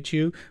to give it to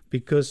you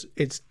because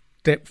it's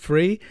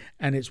debt-free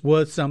and it's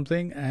worth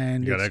something,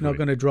 and it's not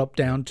going to drop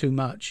down too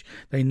much.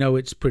 They know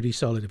it's pretty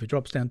solid. If it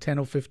drops down 10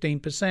 or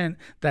 15%,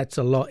 that's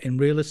a lot in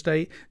real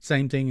estate.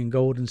 Same thing in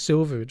gold and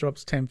silver. If it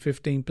drops 10,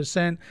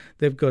 15%,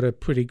 they've got a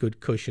pretty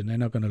good cushion. They're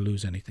not going to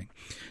lose anything.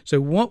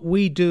 So what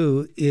we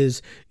do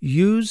is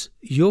use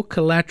your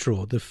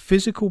collateral, the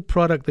physical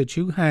product that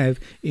you have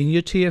in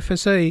your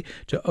TFSA,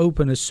 to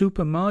open a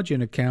super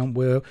margin account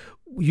where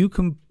you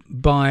can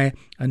buy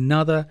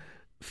another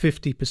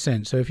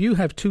 50%. So if you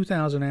have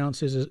 2,000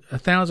 ounces,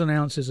 1,000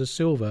 ounces of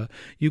silver,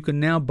 you can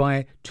now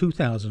buy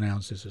 2,000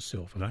 ounces of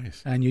silver.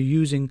 Nice. And you're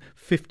using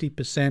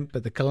 50%,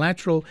 but the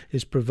collateral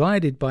is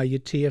provided by your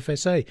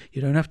TFSA.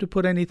 You don't have to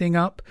put anything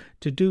up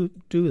to do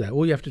that.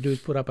 All you have to do is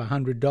put up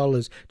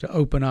 $100 to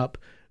open up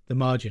the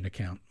margin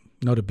account.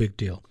 Not a big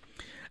deal.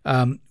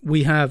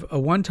 We have a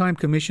one-time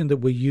commission that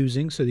we're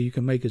using so that you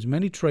can make as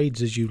many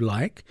trades as you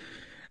like.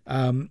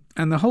 And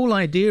the whole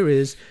idea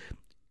is,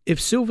 if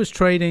silver's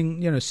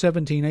trading,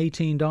 $17,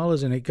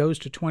 $18 and it goes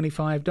to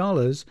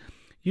 $25,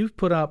 you've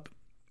put up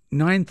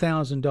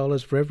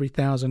 $9,000 for every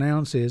 1,000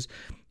 ounces.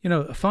 A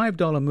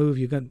 $5 move,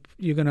 you're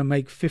going to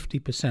make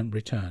 50%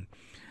 return.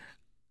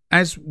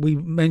 As we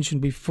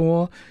mentioned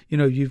before,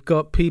 you've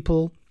got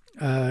people,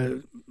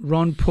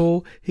 Ron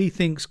Paul, he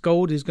thinks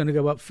gold is going to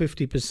go up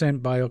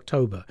 50% by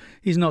October.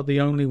 He's not the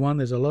only one.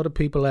 There's a lot of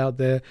people out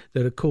there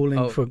that are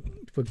calling for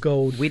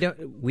gold. We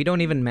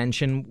don't even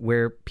mention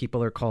where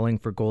people are calling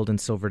for gold and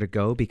silver to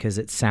go because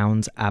it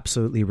sounds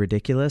absolutely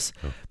ridiculous.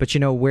 Oh. But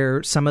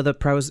where some of the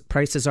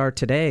prices are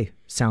today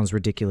sounds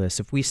ridiculous.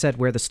 If we said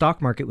where the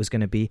stock market was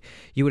going to be,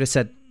 you would have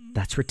said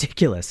that's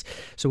ridiculous.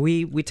 So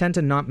we tend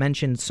to not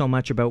mention so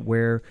much about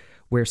where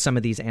some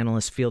of these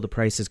analysts feel the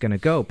price is going to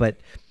go. But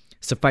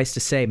suffice to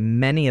say,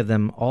 many of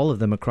them, all of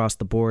them across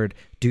the board,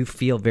 do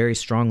feel very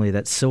strongly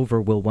that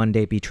silver will one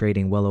day be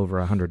trading well over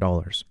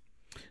 $100.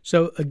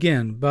 So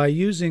again, by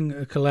using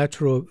a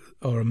collateral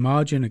or a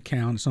margin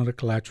account, it's not a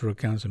collateral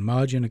account, it's a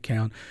margin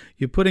account,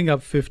 you're putting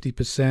up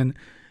 50%,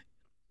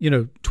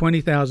 $20,000,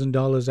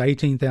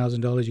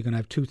 $18,000, you're going to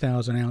have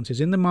 2,000 ounces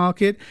in the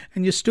market,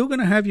 and you're still going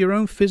to have your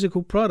own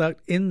physical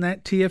product in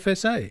that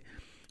TFSA.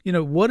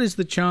 What is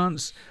the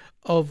chance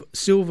of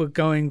silver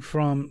going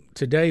from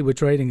today, we're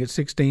trading at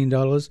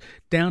 $16,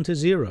 down to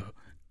zero?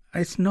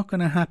 It's not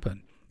going to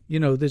happen.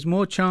 There's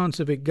more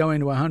chance of it going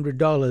to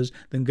 $100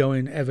 than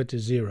going ever to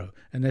zero,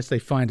 unless they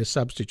find a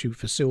substitute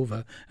for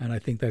silver, and I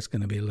think that's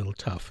going to be a little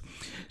tough.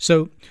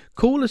 So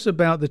call us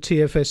about the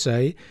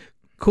TFSA.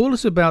 Call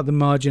us about the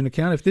margin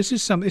account. If this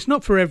is something, it's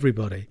not for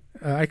everybody.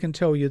 I can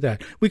tell you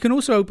that. We can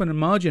also open a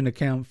margin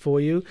account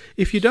for you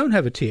if you don't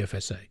have a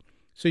TFSA.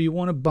 So you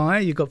want to buy,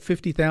 you've got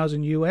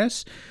 50,000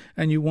 US,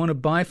 and you want to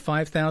buy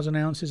 5,000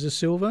 ounces of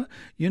silver,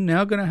 you're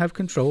now going to have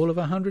control of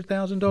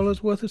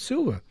 $100,000 worth of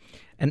silver.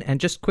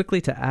 And just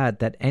quickly to add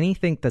that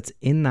anything that's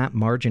in that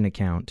margin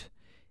account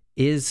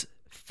is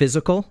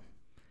physical,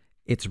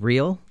 it's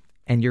real,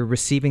 and you're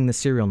receiving the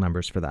serial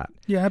numbers for that.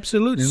 Yeah,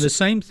 absolutely. And the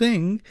same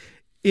thing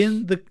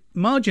in the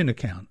margin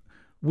account.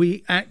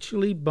 We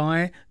actually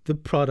buy the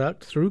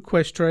product through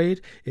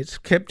Questrade. It's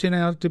kept in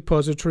our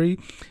depository,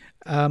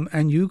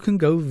 and you can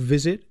go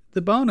visit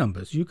the bar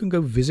numbers. You can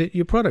go visit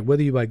your product,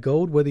 whether you buy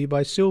gold, whether you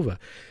buy silver.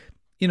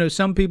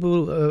 Some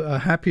people are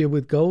happier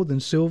with gold than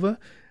silver.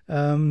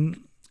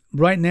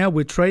 Right now,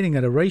 we're trading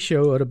at a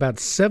ratio at about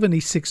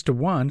 76 to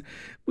 1,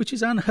 which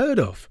is unheard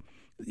of.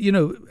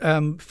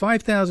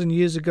 5,000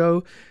 years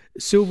ago,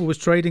 silver was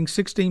trading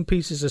 16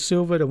 pieces of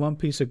silver to 1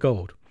 piece of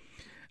gold.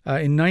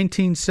 In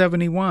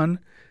 1971,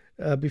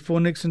 before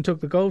Nixon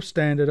took the gold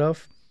standard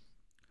off,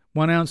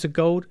 1 ounce of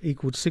gold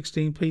equaled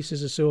 16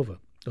 pieces of silver,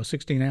 or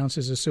 16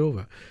 ounces of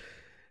silver.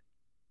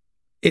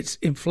 It's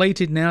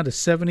inflated now to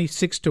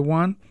 76 to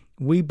 1.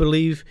 We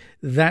believe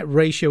that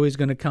ratio is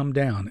going to come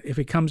down. If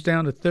it comes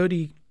down to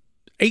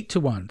 38 to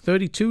 1,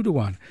 32 to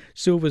 1,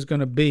 silver is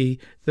going to be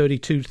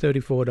 $32,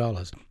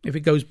 $34. If it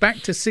goes back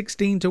to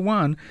 16 to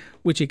 1,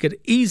 which it could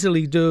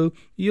easily do,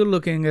 you're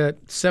looking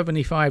at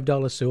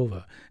 $75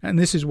 silver. And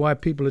this is why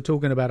people are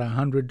talking about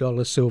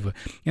 $100 silver.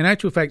 In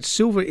actual fact,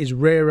 silver is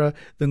rarer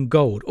than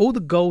gold. All the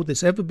gold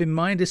that's ever been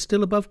mined is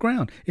still above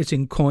ground. It's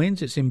in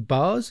coins, it's in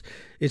bars,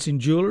 it's in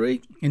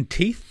jewelry, in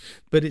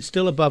teeth, but it's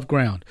still above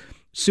ground.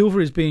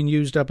 Silver is being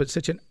used up at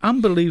such an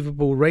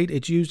unbelievable rate.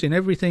 It's used in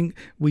everything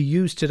we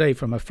use today,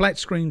 from a flat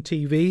screen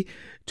TV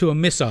to a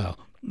missile.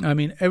 I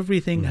mean,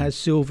 everything has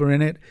silver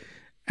in it,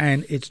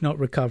 and it's not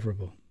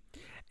recoverable.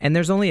 And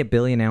there's only 1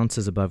 billion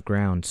ounces above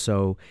ground.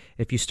 So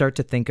if you start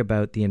to think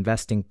about the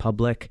investing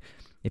public,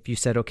 if you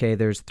said, okay,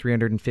 there's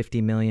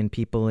 350 million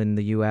people in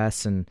the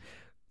U.S. and,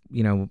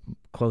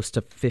 close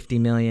to 50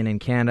 million in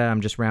Canada,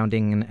 I'm just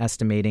rounding and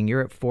estimating,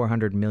 you're at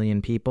 400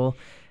 million people.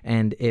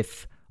 And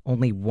if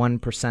only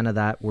 1% of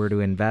that were to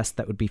invest,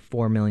 that would be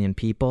 4 million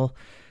people.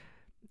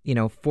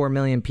 4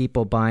 million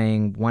people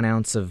buying 1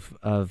 ounce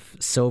of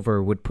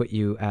silver would put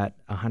you at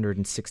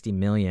 160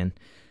 million.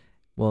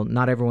 Well,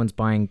 not everyone's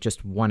buying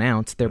just 1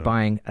 ounce. They're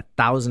buying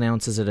 1,000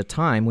 ounces at a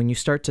time. When you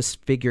start to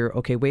figure,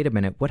 okay, wait a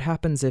minute, what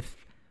happens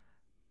if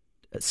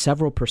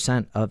several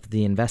percent of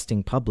the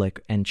investing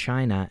public and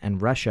China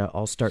and Russia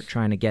all start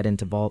trying to get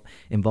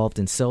involved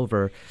in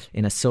silver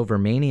in a silver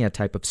mania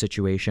type of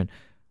situation?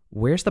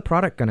 Where's the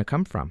product going to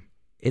come from?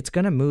 It's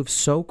going to move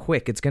so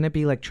quick. It's going to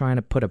be like trying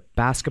to put a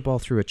basketball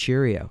through a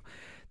Cheerio.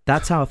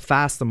 That's how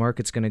fast the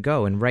market's going to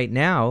go. And right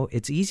now,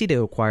 it's easy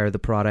to acquire the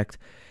product.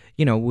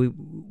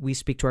 We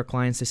speak to our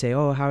clients to say,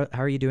 oh, how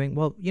are you doing?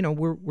 Well,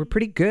 we're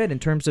pretty good in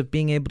terms of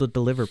being able to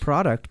deliver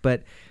product,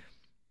 but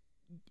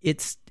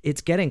it's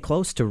getting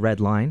close to red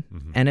line.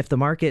 Mm-hmm. And if the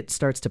market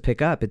starts to pick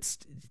up,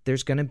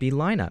 there's going to be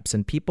lineups,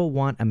 and people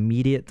want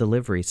immediate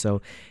delivery.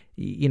 So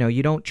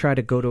you don't try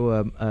to go to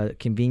a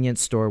convenience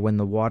store when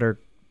the water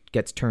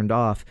gets turned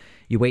off.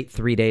 You wait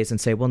 3 days and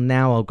say, well,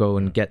 now I'll go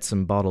and get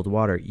some bottled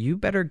water. You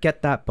better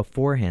get that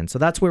beforehand. So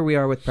that's where we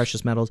are with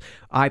precious metals.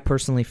 I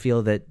personally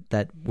feel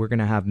that we're going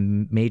to have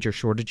major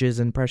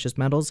shortages in precious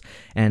metals,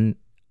 and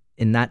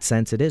in that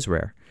sense, it is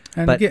rare.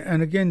 And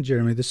again,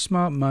 Jeremy, the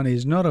smart money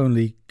is not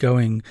only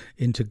going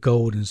into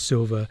gold and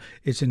silver;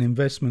 it's an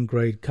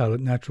investment-grade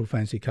natural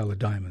fancy color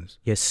diamonds.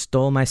 You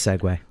stole my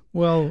segue.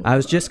 Well, I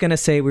was just going to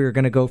say we were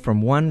going to go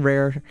from one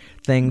rare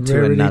thing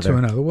to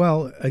another.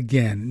 Well,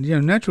 again,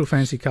 natural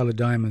fancy color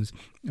diamonds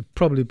have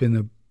probably been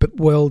the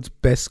world's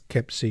best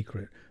kept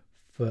secret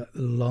for a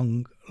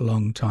long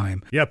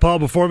time. Yeah, Paul,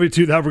 before we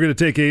do that, we're going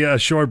to take a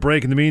short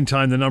break. In the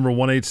meantime, the number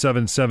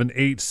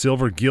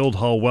 1-877-8-SILVER,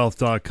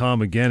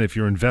 guildhallwealth.com. Again, if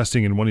you're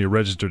investing in one of your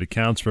registered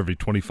accounts, for every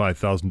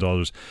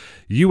 $25,000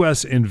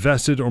 U.S.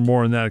 invested or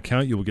more in that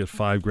account, you will get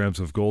 5 grams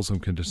of gold. Some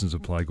conditions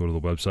apply. Go to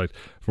the website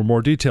for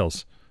more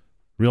details.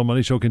 Real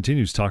Money Show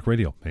continues. Talk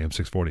Radio, AM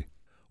 640.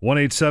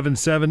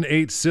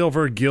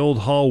 1-877-8-SILVER,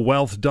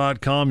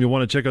 guildhallwealth.com. You'll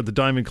want to check out the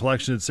diamond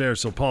collection. It's there.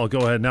 So, Paul, go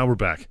ahead. Now we're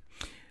back.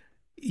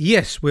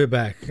 Yes, we're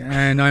back,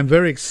 and I'm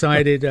very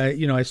excited.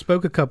 I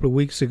spoke a couple of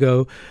weeks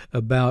ago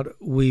about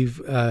we've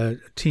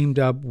teamed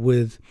up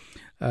with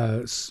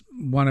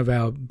one of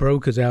our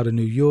brokers out of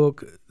New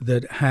York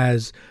that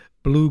has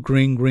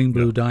blue-green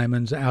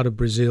diamonds out of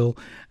Brazil,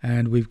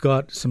 and we've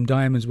got some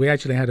diamonds. We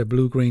actually had a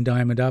blue-green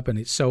diamond up, and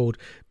it sold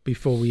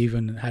before we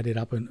even had it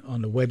up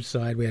on the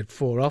website. We had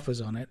 4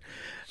 offers on it,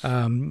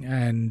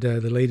 and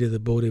the lady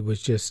that bought it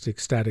was just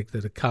ecstatic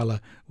that the color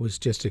was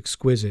just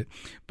exquisite.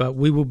 But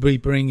we will be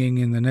bringing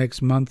in the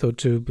next month or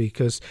two,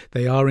 because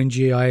they are in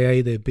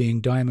GIA, they're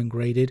being diamond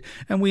graded,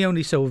 and we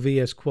only sell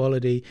VS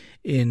quality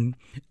in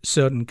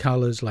certain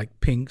colors like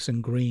pinks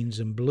and greens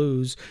and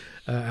blues.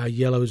 Our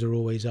yellows are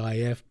always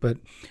IF, but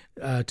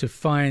to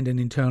find an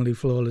internally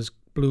flawless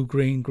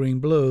blue-green,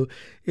 green-blue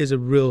is a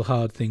real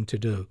hard thing to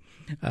do.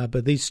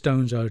 But these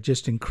stones are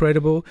just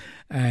incredible,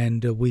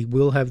 and we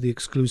will have the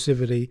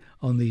exclusivity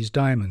on these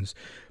diamonds.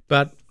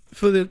 But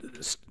for the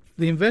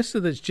investor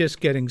that's just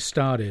getting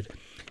started,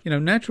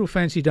 natural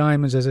fancy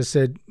diamonds, as I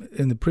said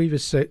in the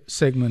previous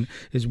segment,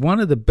 is one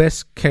of the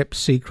best kept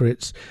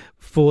secrets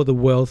for the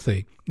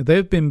wealthy.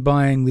 They've been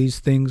buying these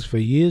things for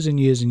years and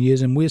years and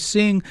years, and we're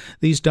seeing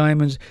these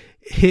diamonds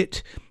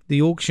hit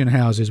the auction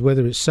houses,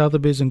 whether it's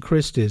Sotheby's and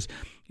Christie's.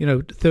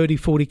 30,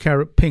 40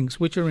 carat pinks,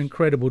 which are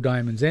incredible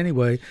diamonds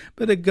anyway,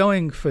 but are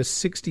going for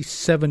 $60,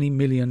 $70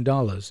 million.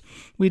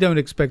 We don't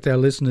expect our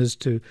listeners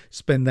to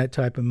spend that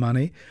type of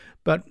money,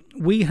 but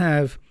we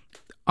have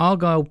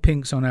Argyle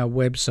pinks on our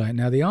website.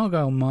 Now, the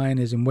Argyle mine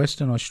is in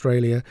Western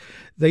Australia.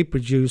 They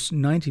produce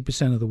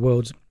 90% of the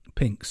world's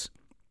pinks.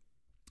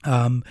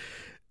 On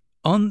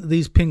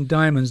these pink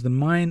diamonds, the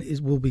mine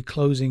will be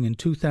closing in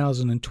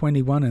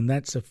 2021, and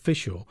that's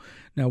official.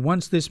 Now,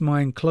 once this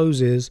mine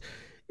closes,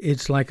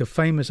 it's like a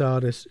famous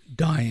artist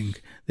dying.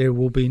 There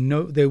will be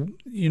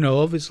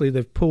obviously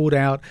they've pulled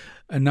out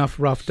enough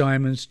rough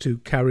diamonds to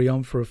carry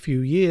on for a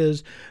few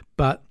years,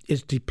 but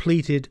it's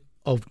depleted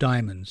of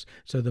diamonds.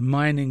 So the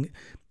mining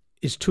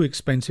is too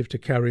expensive to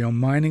carry on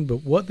mining, but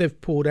what they've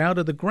pulled out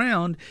of the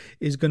ground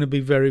is going to be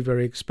very,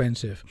 very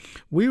expensive.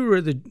 We were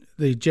at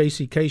the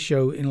JCK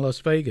show in Las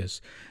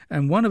Vegas,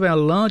 and one of our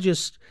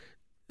largest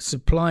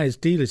suppliers,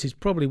 dealers, he's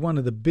probably one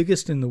of the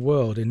biggest in the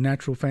world in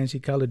natural fancy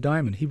colored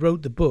diamond. He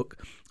wrote the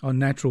book on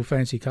natural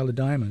fancy colored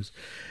diamonds,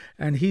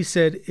 and he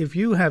said, if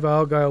you have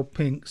Argyle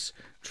pinks,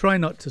 try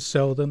not to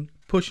sell them,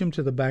 push them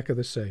to the back of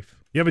the safe.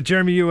 Yeah, but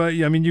Jeremy,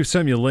 you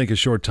sent me a link a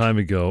short time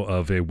ago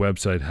of a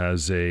website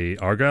has a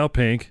Argyle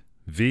pink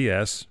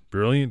VS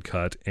brilliant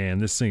cut,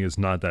 and this thing is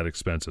not that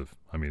expensive.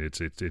 I mean,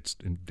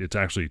 it's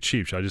actually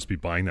cheap. Should I just be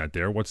buying that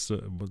there?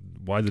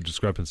 Why the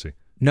discrepancy?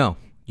 No,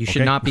 you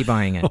should not be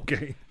buying it.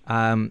 Okay.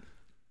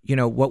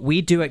 What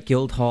we do at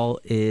Guildhall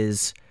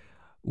is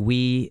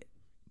we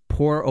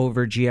pore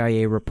over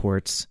GIA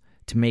reports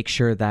to make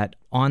sure that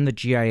on the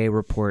GIA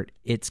report,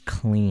 it's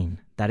clean,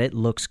 that it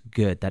looks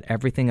good, that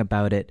everything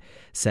about it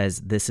says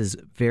this is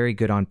very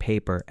good on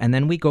paper. And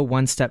then we go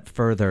one step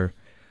further,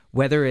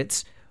 whether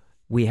it's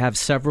we have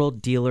several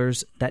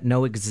dealers that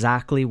know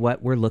exactly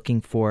what we're looking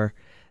for,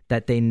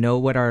 that they know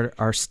what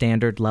our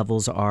standard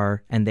levels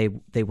are, and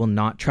they will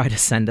not try to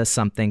send us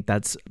something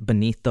that's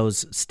beneath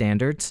those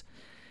standards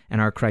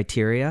and our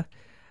criteria,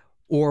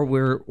 or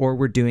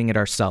we're doing it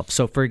ourselves.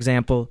 So, for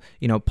example,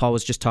 Paul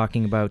was just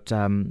talking about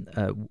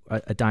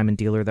a diamond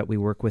dealer that we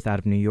work with out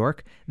of New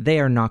York.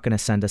 They are not going to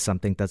send us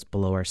something that's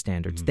below our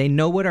standards. Mm-hmm. They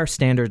know what our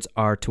standards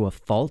are to a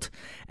fault,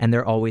 and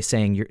they're always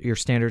saying your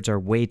standards are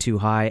way too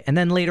high. And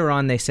then later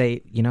on, they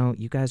say,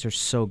 you guys are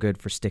so good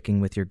for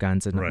sticking with your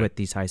guns and with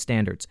these high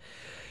standards.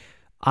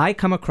 I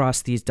come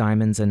across these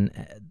diamonds and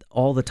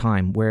all the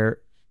time where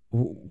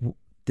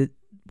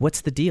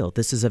what's the deal?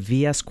 This is a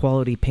VS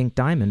quality pink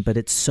diamond, but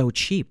it's so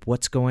cheap.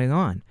 What's going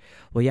on?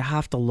 Well, you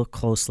have to look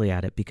closely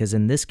at it, because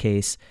in this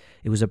case,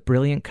 it was a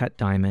brilliant cut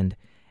diamond,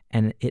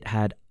 and it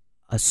had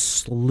a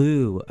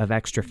slew of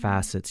extra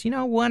facets.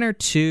 1 or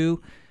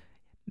 2,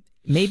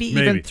 maybe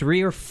even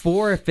 3 or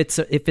 4 if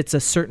it's a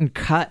certain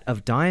cut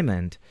of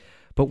diamond.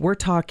 But we're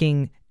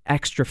talking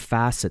extra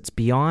facets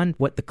beyond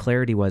what the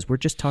clarity was. We're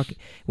just talking,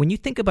 when you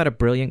think about a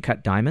brilliant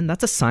cut diamond,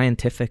 that's a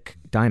scientific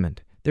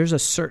diamond. There's a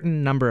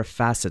certain number of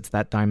facets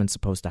that diamond's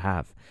supposed to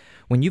have.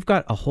 When you've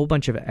got a whole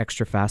bunch of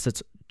extra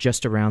facets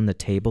just around the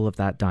table of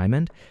that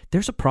diamond,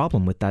 there's a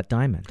problem with that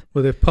diamond.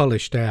 Well, they've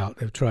polished out.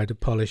 They've tried to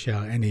polish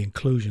out any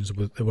inclusions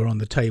that were on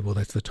the table.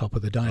 That's the top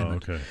of the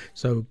diamond. Oh, okay.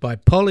 So by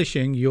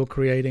polishing, you're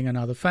creating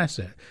another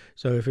facet.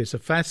 So if it's a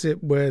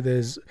facet where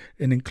there's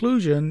an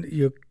inclusion,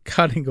 you're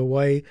cutting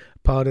away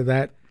part of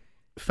that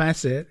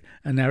facet,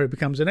 and now it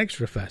becomes an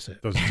extra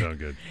facet. Doesn't sound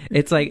good.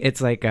 It's like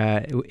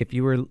if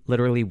you were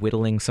literally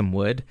whittling some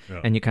wood,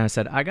 and you kind of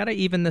said, I gotta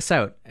even this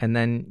out, and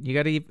then you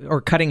gotta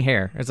or cutting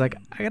hair. It's like,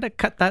 I gotta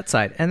cut that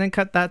side and then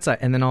cut that side,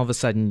 and then all of a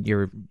sudden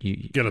you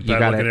Get a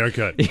bad looking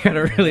haircut. You got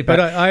a really bad,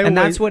 But and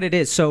that's what it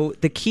is. So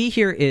the key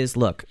here is,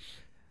 look,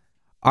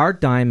 our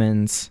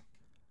diamonds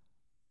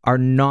are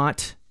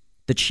not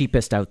the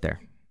cheapest out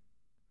there,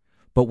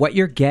 but what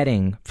you're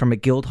getting from a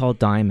Guildhall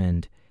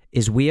diamond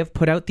is we have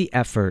put out the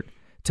effort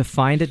to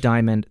find a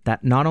diamond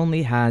that not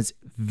only has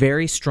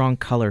very strong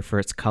color for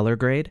its color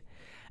grade,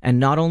 and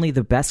not only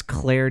the best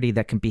clarity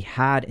that can be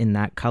had in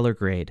that color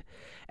grade,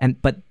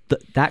 but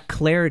that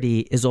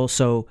clarity is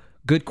also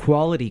good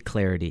quality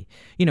clarity.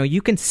 You know, you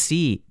can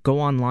go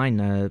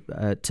online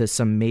to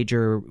some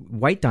major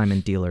white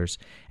diamond dealers,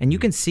 and you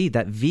can see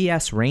that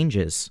VS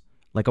ranges,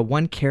 like a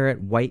 1 carat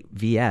white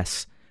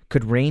VS,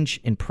 could range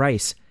in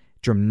price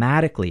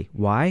dramatically.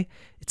 Why?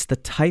 It's the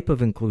type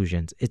of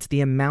inclusions. It's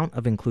the amount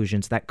of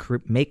inclusions that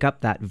make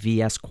up that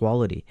VS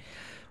quality.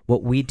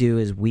 What we do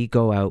is we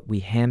go out, we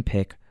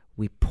handpick,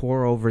 we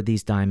pour over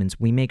these diamonds.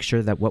 We make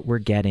sure that what we're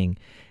getting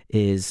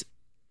is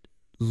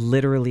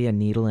literally a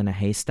needle in a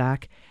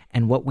haystack.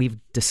 And what we've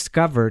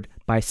discovered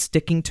by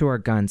sticking to our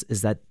guns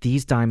is that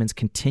these diamonds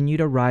continue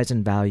to rise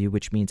in value,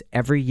 which means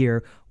every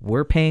year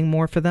we're paying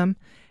more for them.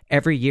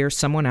 Every year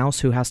someone else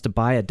who has to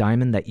buy a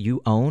diamond that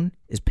you own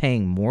is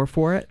paying more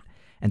for it.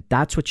 And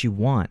that's what you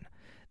want.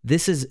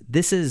 This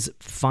is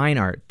fine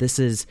art. This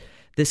is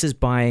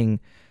buying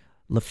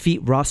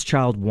Lafite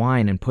Rothschild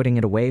wine and putting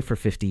it away for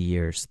 50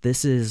 years.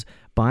 This is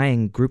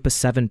buying Group of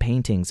 7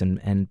 paintings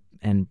and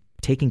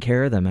taking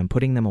care of them and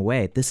putting them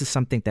away. This is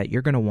something that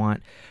you're going to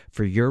want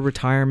for your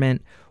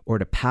retirement or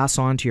to pass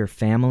on to your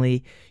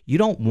family. You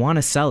don't want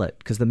to sell it,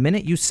 because the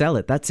minute you sell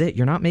it, that's it.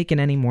 You're not making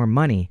any more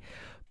money.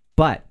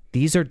 But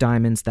these are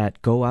diamonds that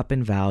go up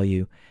in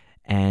value,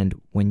 and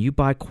when you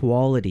buy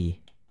quality,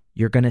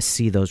 you're going to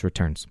see those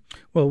returns.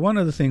 Well, one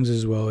of the things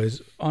as well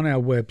is on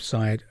our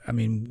website, I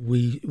mean,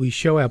 we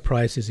show our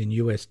prices in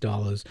US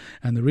dollars.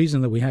 And the reason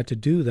that we had to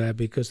do that,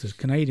 because the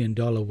Canadian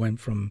dollar went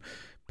from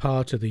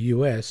par to the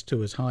US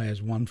to as high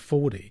as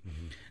 140.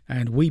 Mm-hmm.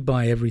 And we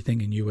buy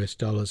everything in US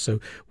dollars. So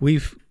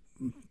we've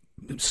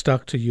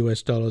stuck to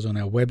US dollars on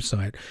our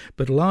website.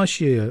 But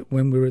last year,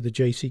 when we were at the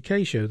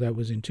JCK show, that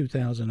was in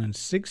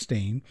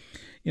 2016,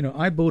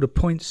 I bought a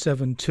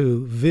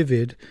 .72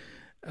 vivid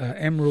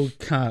emerald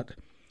cut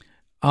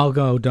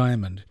Argyle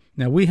diamond.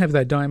 Now, we have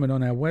that diamond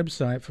on our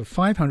website for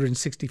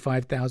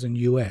 $565,000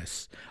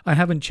 US. I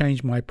haven't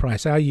changed my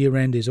price. Our year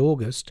end is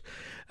August.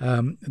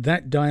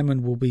 That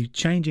diamond will be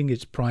changing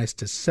its price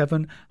to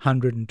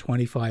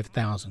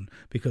 $725,000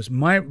 because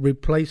my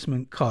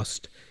replacement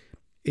cost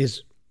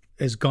has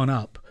gone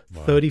up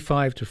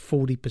 35 to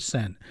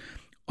 40%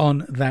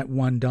 on that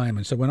one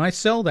diamond. So when I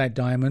sell that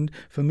diamond,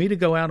 for me to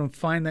go out and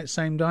find that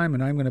same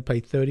diamond, I'm going to pay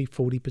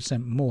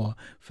 30-40% more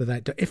for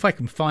that, if I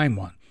can find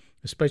one,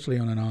 especially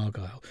on an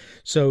Argyle.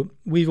 So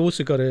we've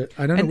also got to,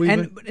 I don't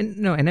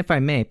know. And if I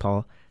may,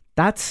 Paul,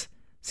 that's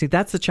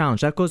the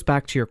challenge. That goes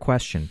back to your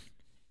question.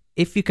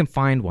 If you can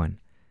find one.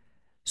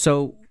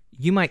 So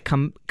you might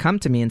come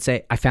to me and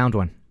say, I found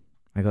one.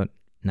 I go,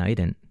 no, you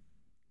didn't.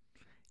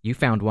 You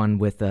found one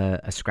with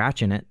a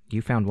scratch in it.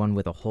 You found one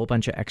with a whole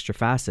bunch of extra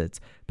facets,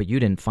 but you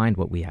didn't find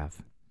what we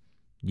have.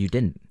 You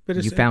didn't.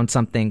 But you found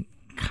something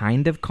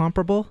kind of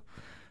comparable.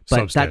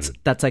 But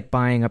that's like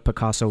buying a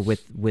Picasso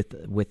with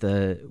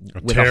a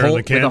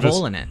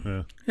hole in it.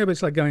 Yeah, but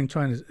it's like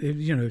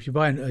if you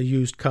buy a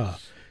used car,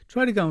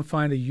 try to go and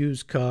find a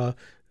used car,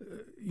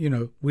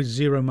 with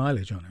 0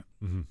 mileage on it.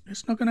 Mm-hmm.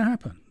 It's not going to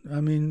happen. I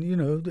mean,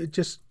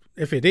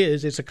 if it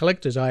is, it's a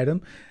collector's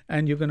item,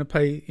 and you're going to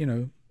pay,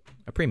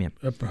 a premium,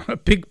 a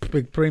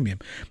big premium.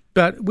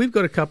 But we've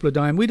got a couple of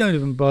diamonds. We don't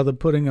even bother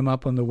putting them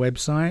up on the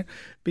website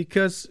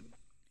because,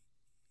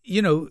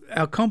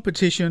 our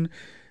competition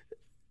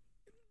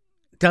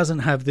doesn't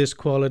have this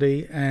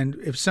quality. And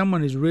if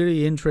someone is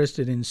really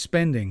interested in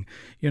spending,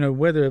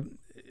 whether,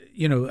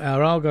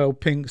 our Argyle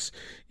pinks,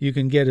 you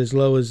can get as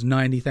low as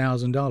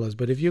 $90,000.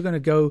 But if you're going to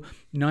go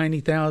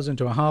 $90,000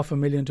 to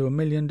 $500,000 to $1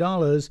 million,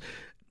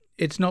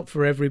 it's not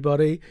for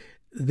everybody.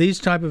 These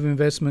type of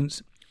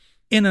investments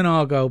in an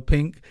Argyle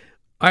pink,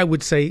 I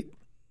would say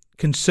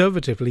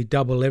conservatively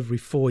double every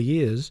 4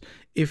 years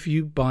if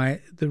you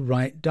buy the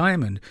right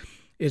diamond.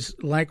 It's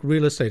like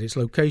real estate. It's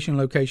location,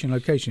 location,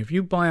 location. If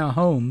you buy a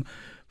home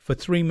for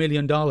 $3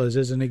 million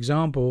as an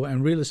example,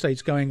 and real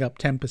estate's going up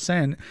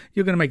 10%,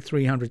 you're going to make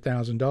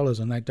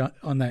 $300,000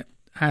 on that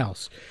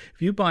house.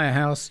 If you buy a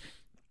house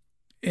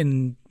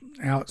in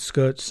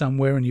outskirts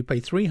somewhere and you pay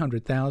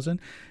 $300,000,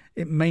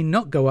 it may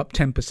not go up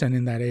 10%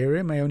 in that area.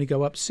 It may only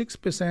go up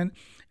 6%,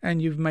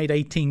 and you've made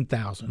 $18,000.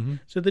 Mm-hmm.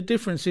 So the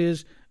difference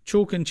is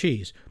chalk and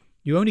cheese.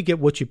 You only get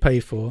what you pay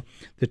for.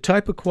 The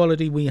type of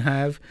quality we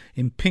have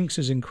in pinks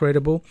is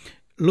incredible.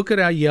 Look at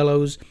our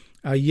yellows.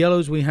 Our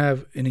yellows, we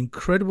have an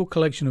incredible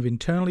collection of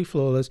internally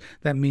flawless.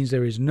 That means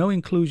there is no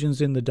inclusions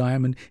in the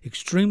diamond.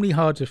 Extremely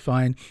hard to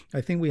find.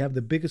 I think we have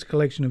the biggest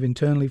collection of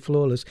internally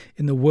flawless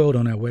in the world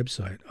on our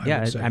website.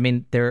 I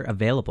mean, they're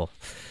available.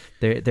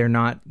 They're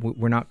not.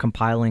 We're not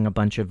compiling a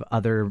bunch of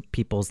other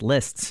people's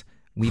lists.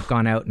 We've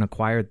gone out and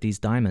acquired these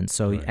diamonds.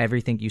 So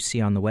everything you see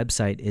on the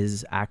website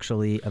is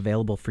actually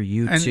available for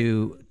you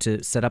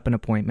to set up an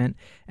appointment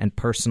and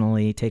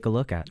personally take a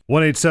look at.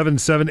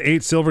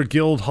 1-877-8-SILVER,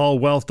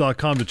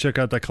 guildhallwealth.com to check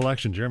out that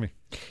collection. Jeremy.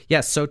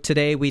 Yes, so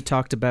today we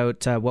talked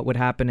about what would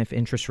happen if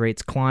interest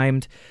rates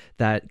climbed,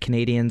 that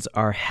Canadians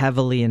are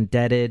heavily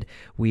indebted.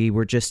 We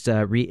were just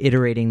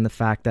reiterating the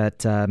fact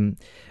that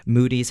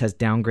Moody's has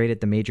downgraded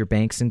the major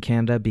banks in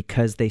Canada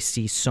because they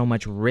see so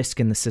much risk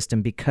in the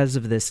system because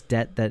of this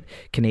debt that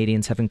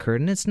Canadians have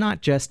incurred. And it's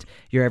not just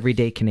your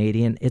everyday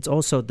Canadian, it's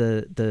also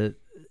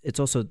it's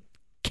also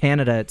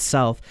Canada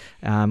itself.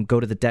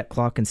 Go to the debt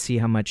clock and see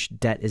how much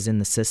debt is in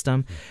the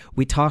system.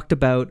 We talked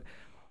about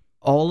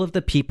all of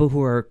the people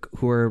who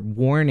are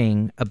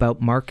warning about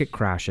market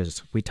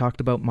crashes. We talked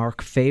about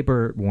Mark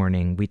Faber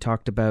warning. We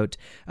talked about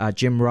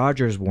Jim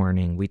Rogers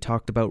warning. We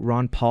talked about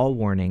Ron Paul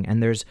warning.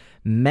 And there's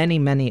many,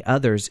 many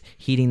others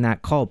heeding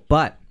that call.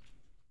 But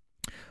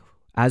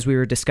as we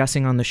were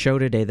discussing on the show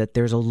today, that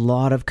there's a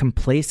lot of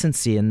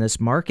complacency in this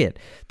market,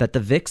 that the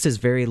VIX is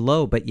very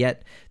low, but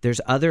yet there's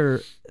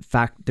other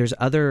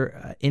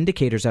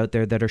indicators out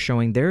there that are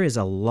showing there is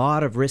a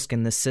lot of risk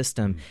in this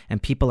system,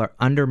 and people are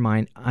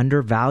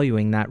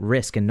undervaluing that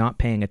risk and not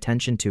paying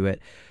attention to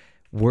it.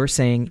 We're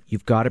saying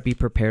you've got to be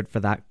prepared for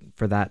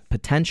that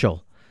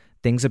potential.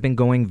 Things have been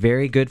going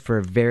very good for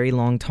a very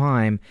long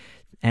time,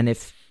 and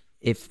if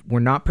we're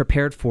not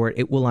prepared for it,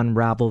 it will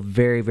unravel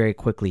very, very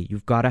quickly.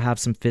 You've got to have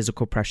some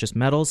physical precious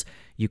metals.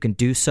 You can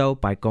do so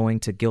by going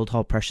to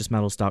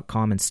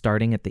guildhallpreciousmetals.com and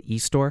starting at the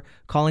e-store,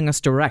 calling us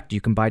direct.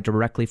 You can buy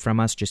directly from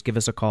us. Just give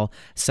us a call,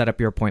 set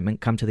up your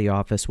appointment, come to the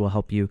office. We'll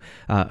help you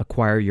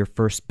acquire your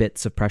first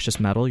bits of precious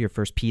metal, your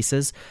first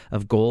pieces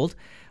of gold.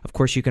 Of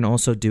course, you can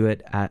also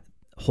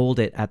hold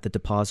it at the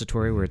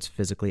depository where it's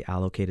physically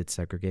allocated,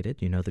 segregated.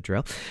 You know the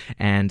drill.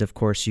 And of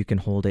course, you can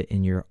hold it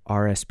in your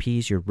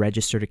RSPs, your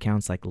registered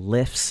accounts like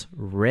LIFs,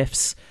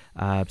 RIFs,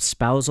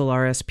 spousal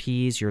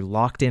RSPs, your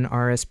locked-in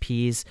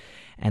RSPs,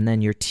 and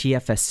then your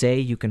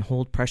TFSA. You can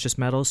hold precious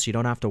metals so you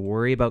don't have to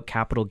worry about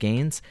capital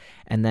gains.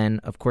 And then,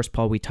 of course,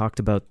 Paul, we talked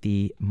about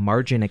the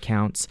margin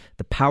accounts,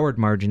 the powered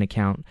margin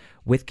account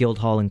with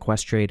Guildhall and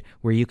Questrade,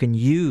 where you can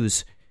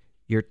use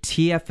your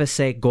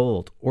TFSA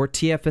gold or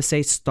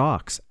TFSA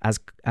stocks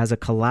as a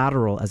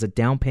collateral, as a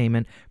down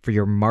payment for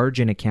your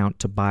margin account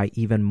to buy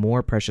even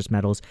more precious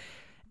metals.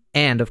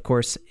 And of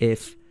course,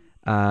 if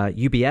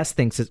UBS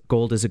thinks that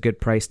gold is a good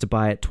price to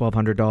buy at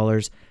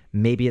 $1,200,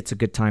 maybe it's a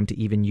good time to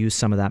even use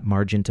some of that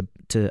margin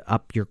to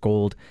up your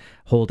gold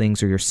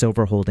holdings or your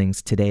silver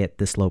holdings today at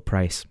this low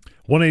price.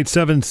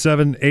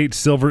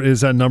 1-877-8-SILVER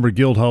is that number,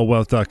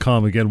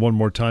 guildhallwealth.com. Again, one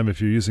more time,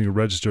 if you're using a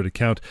registered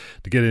account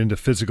to get into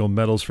physical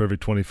metals, for every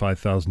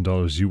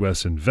 $25,000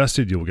 U.S.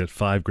 invested, you will get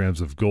 5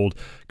 grams of gold.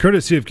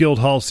 Courtesy of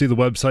Guildhall. See the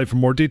website for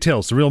more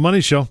details. The Real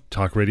Money Show,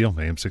 Talk Radio,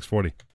 AM 640.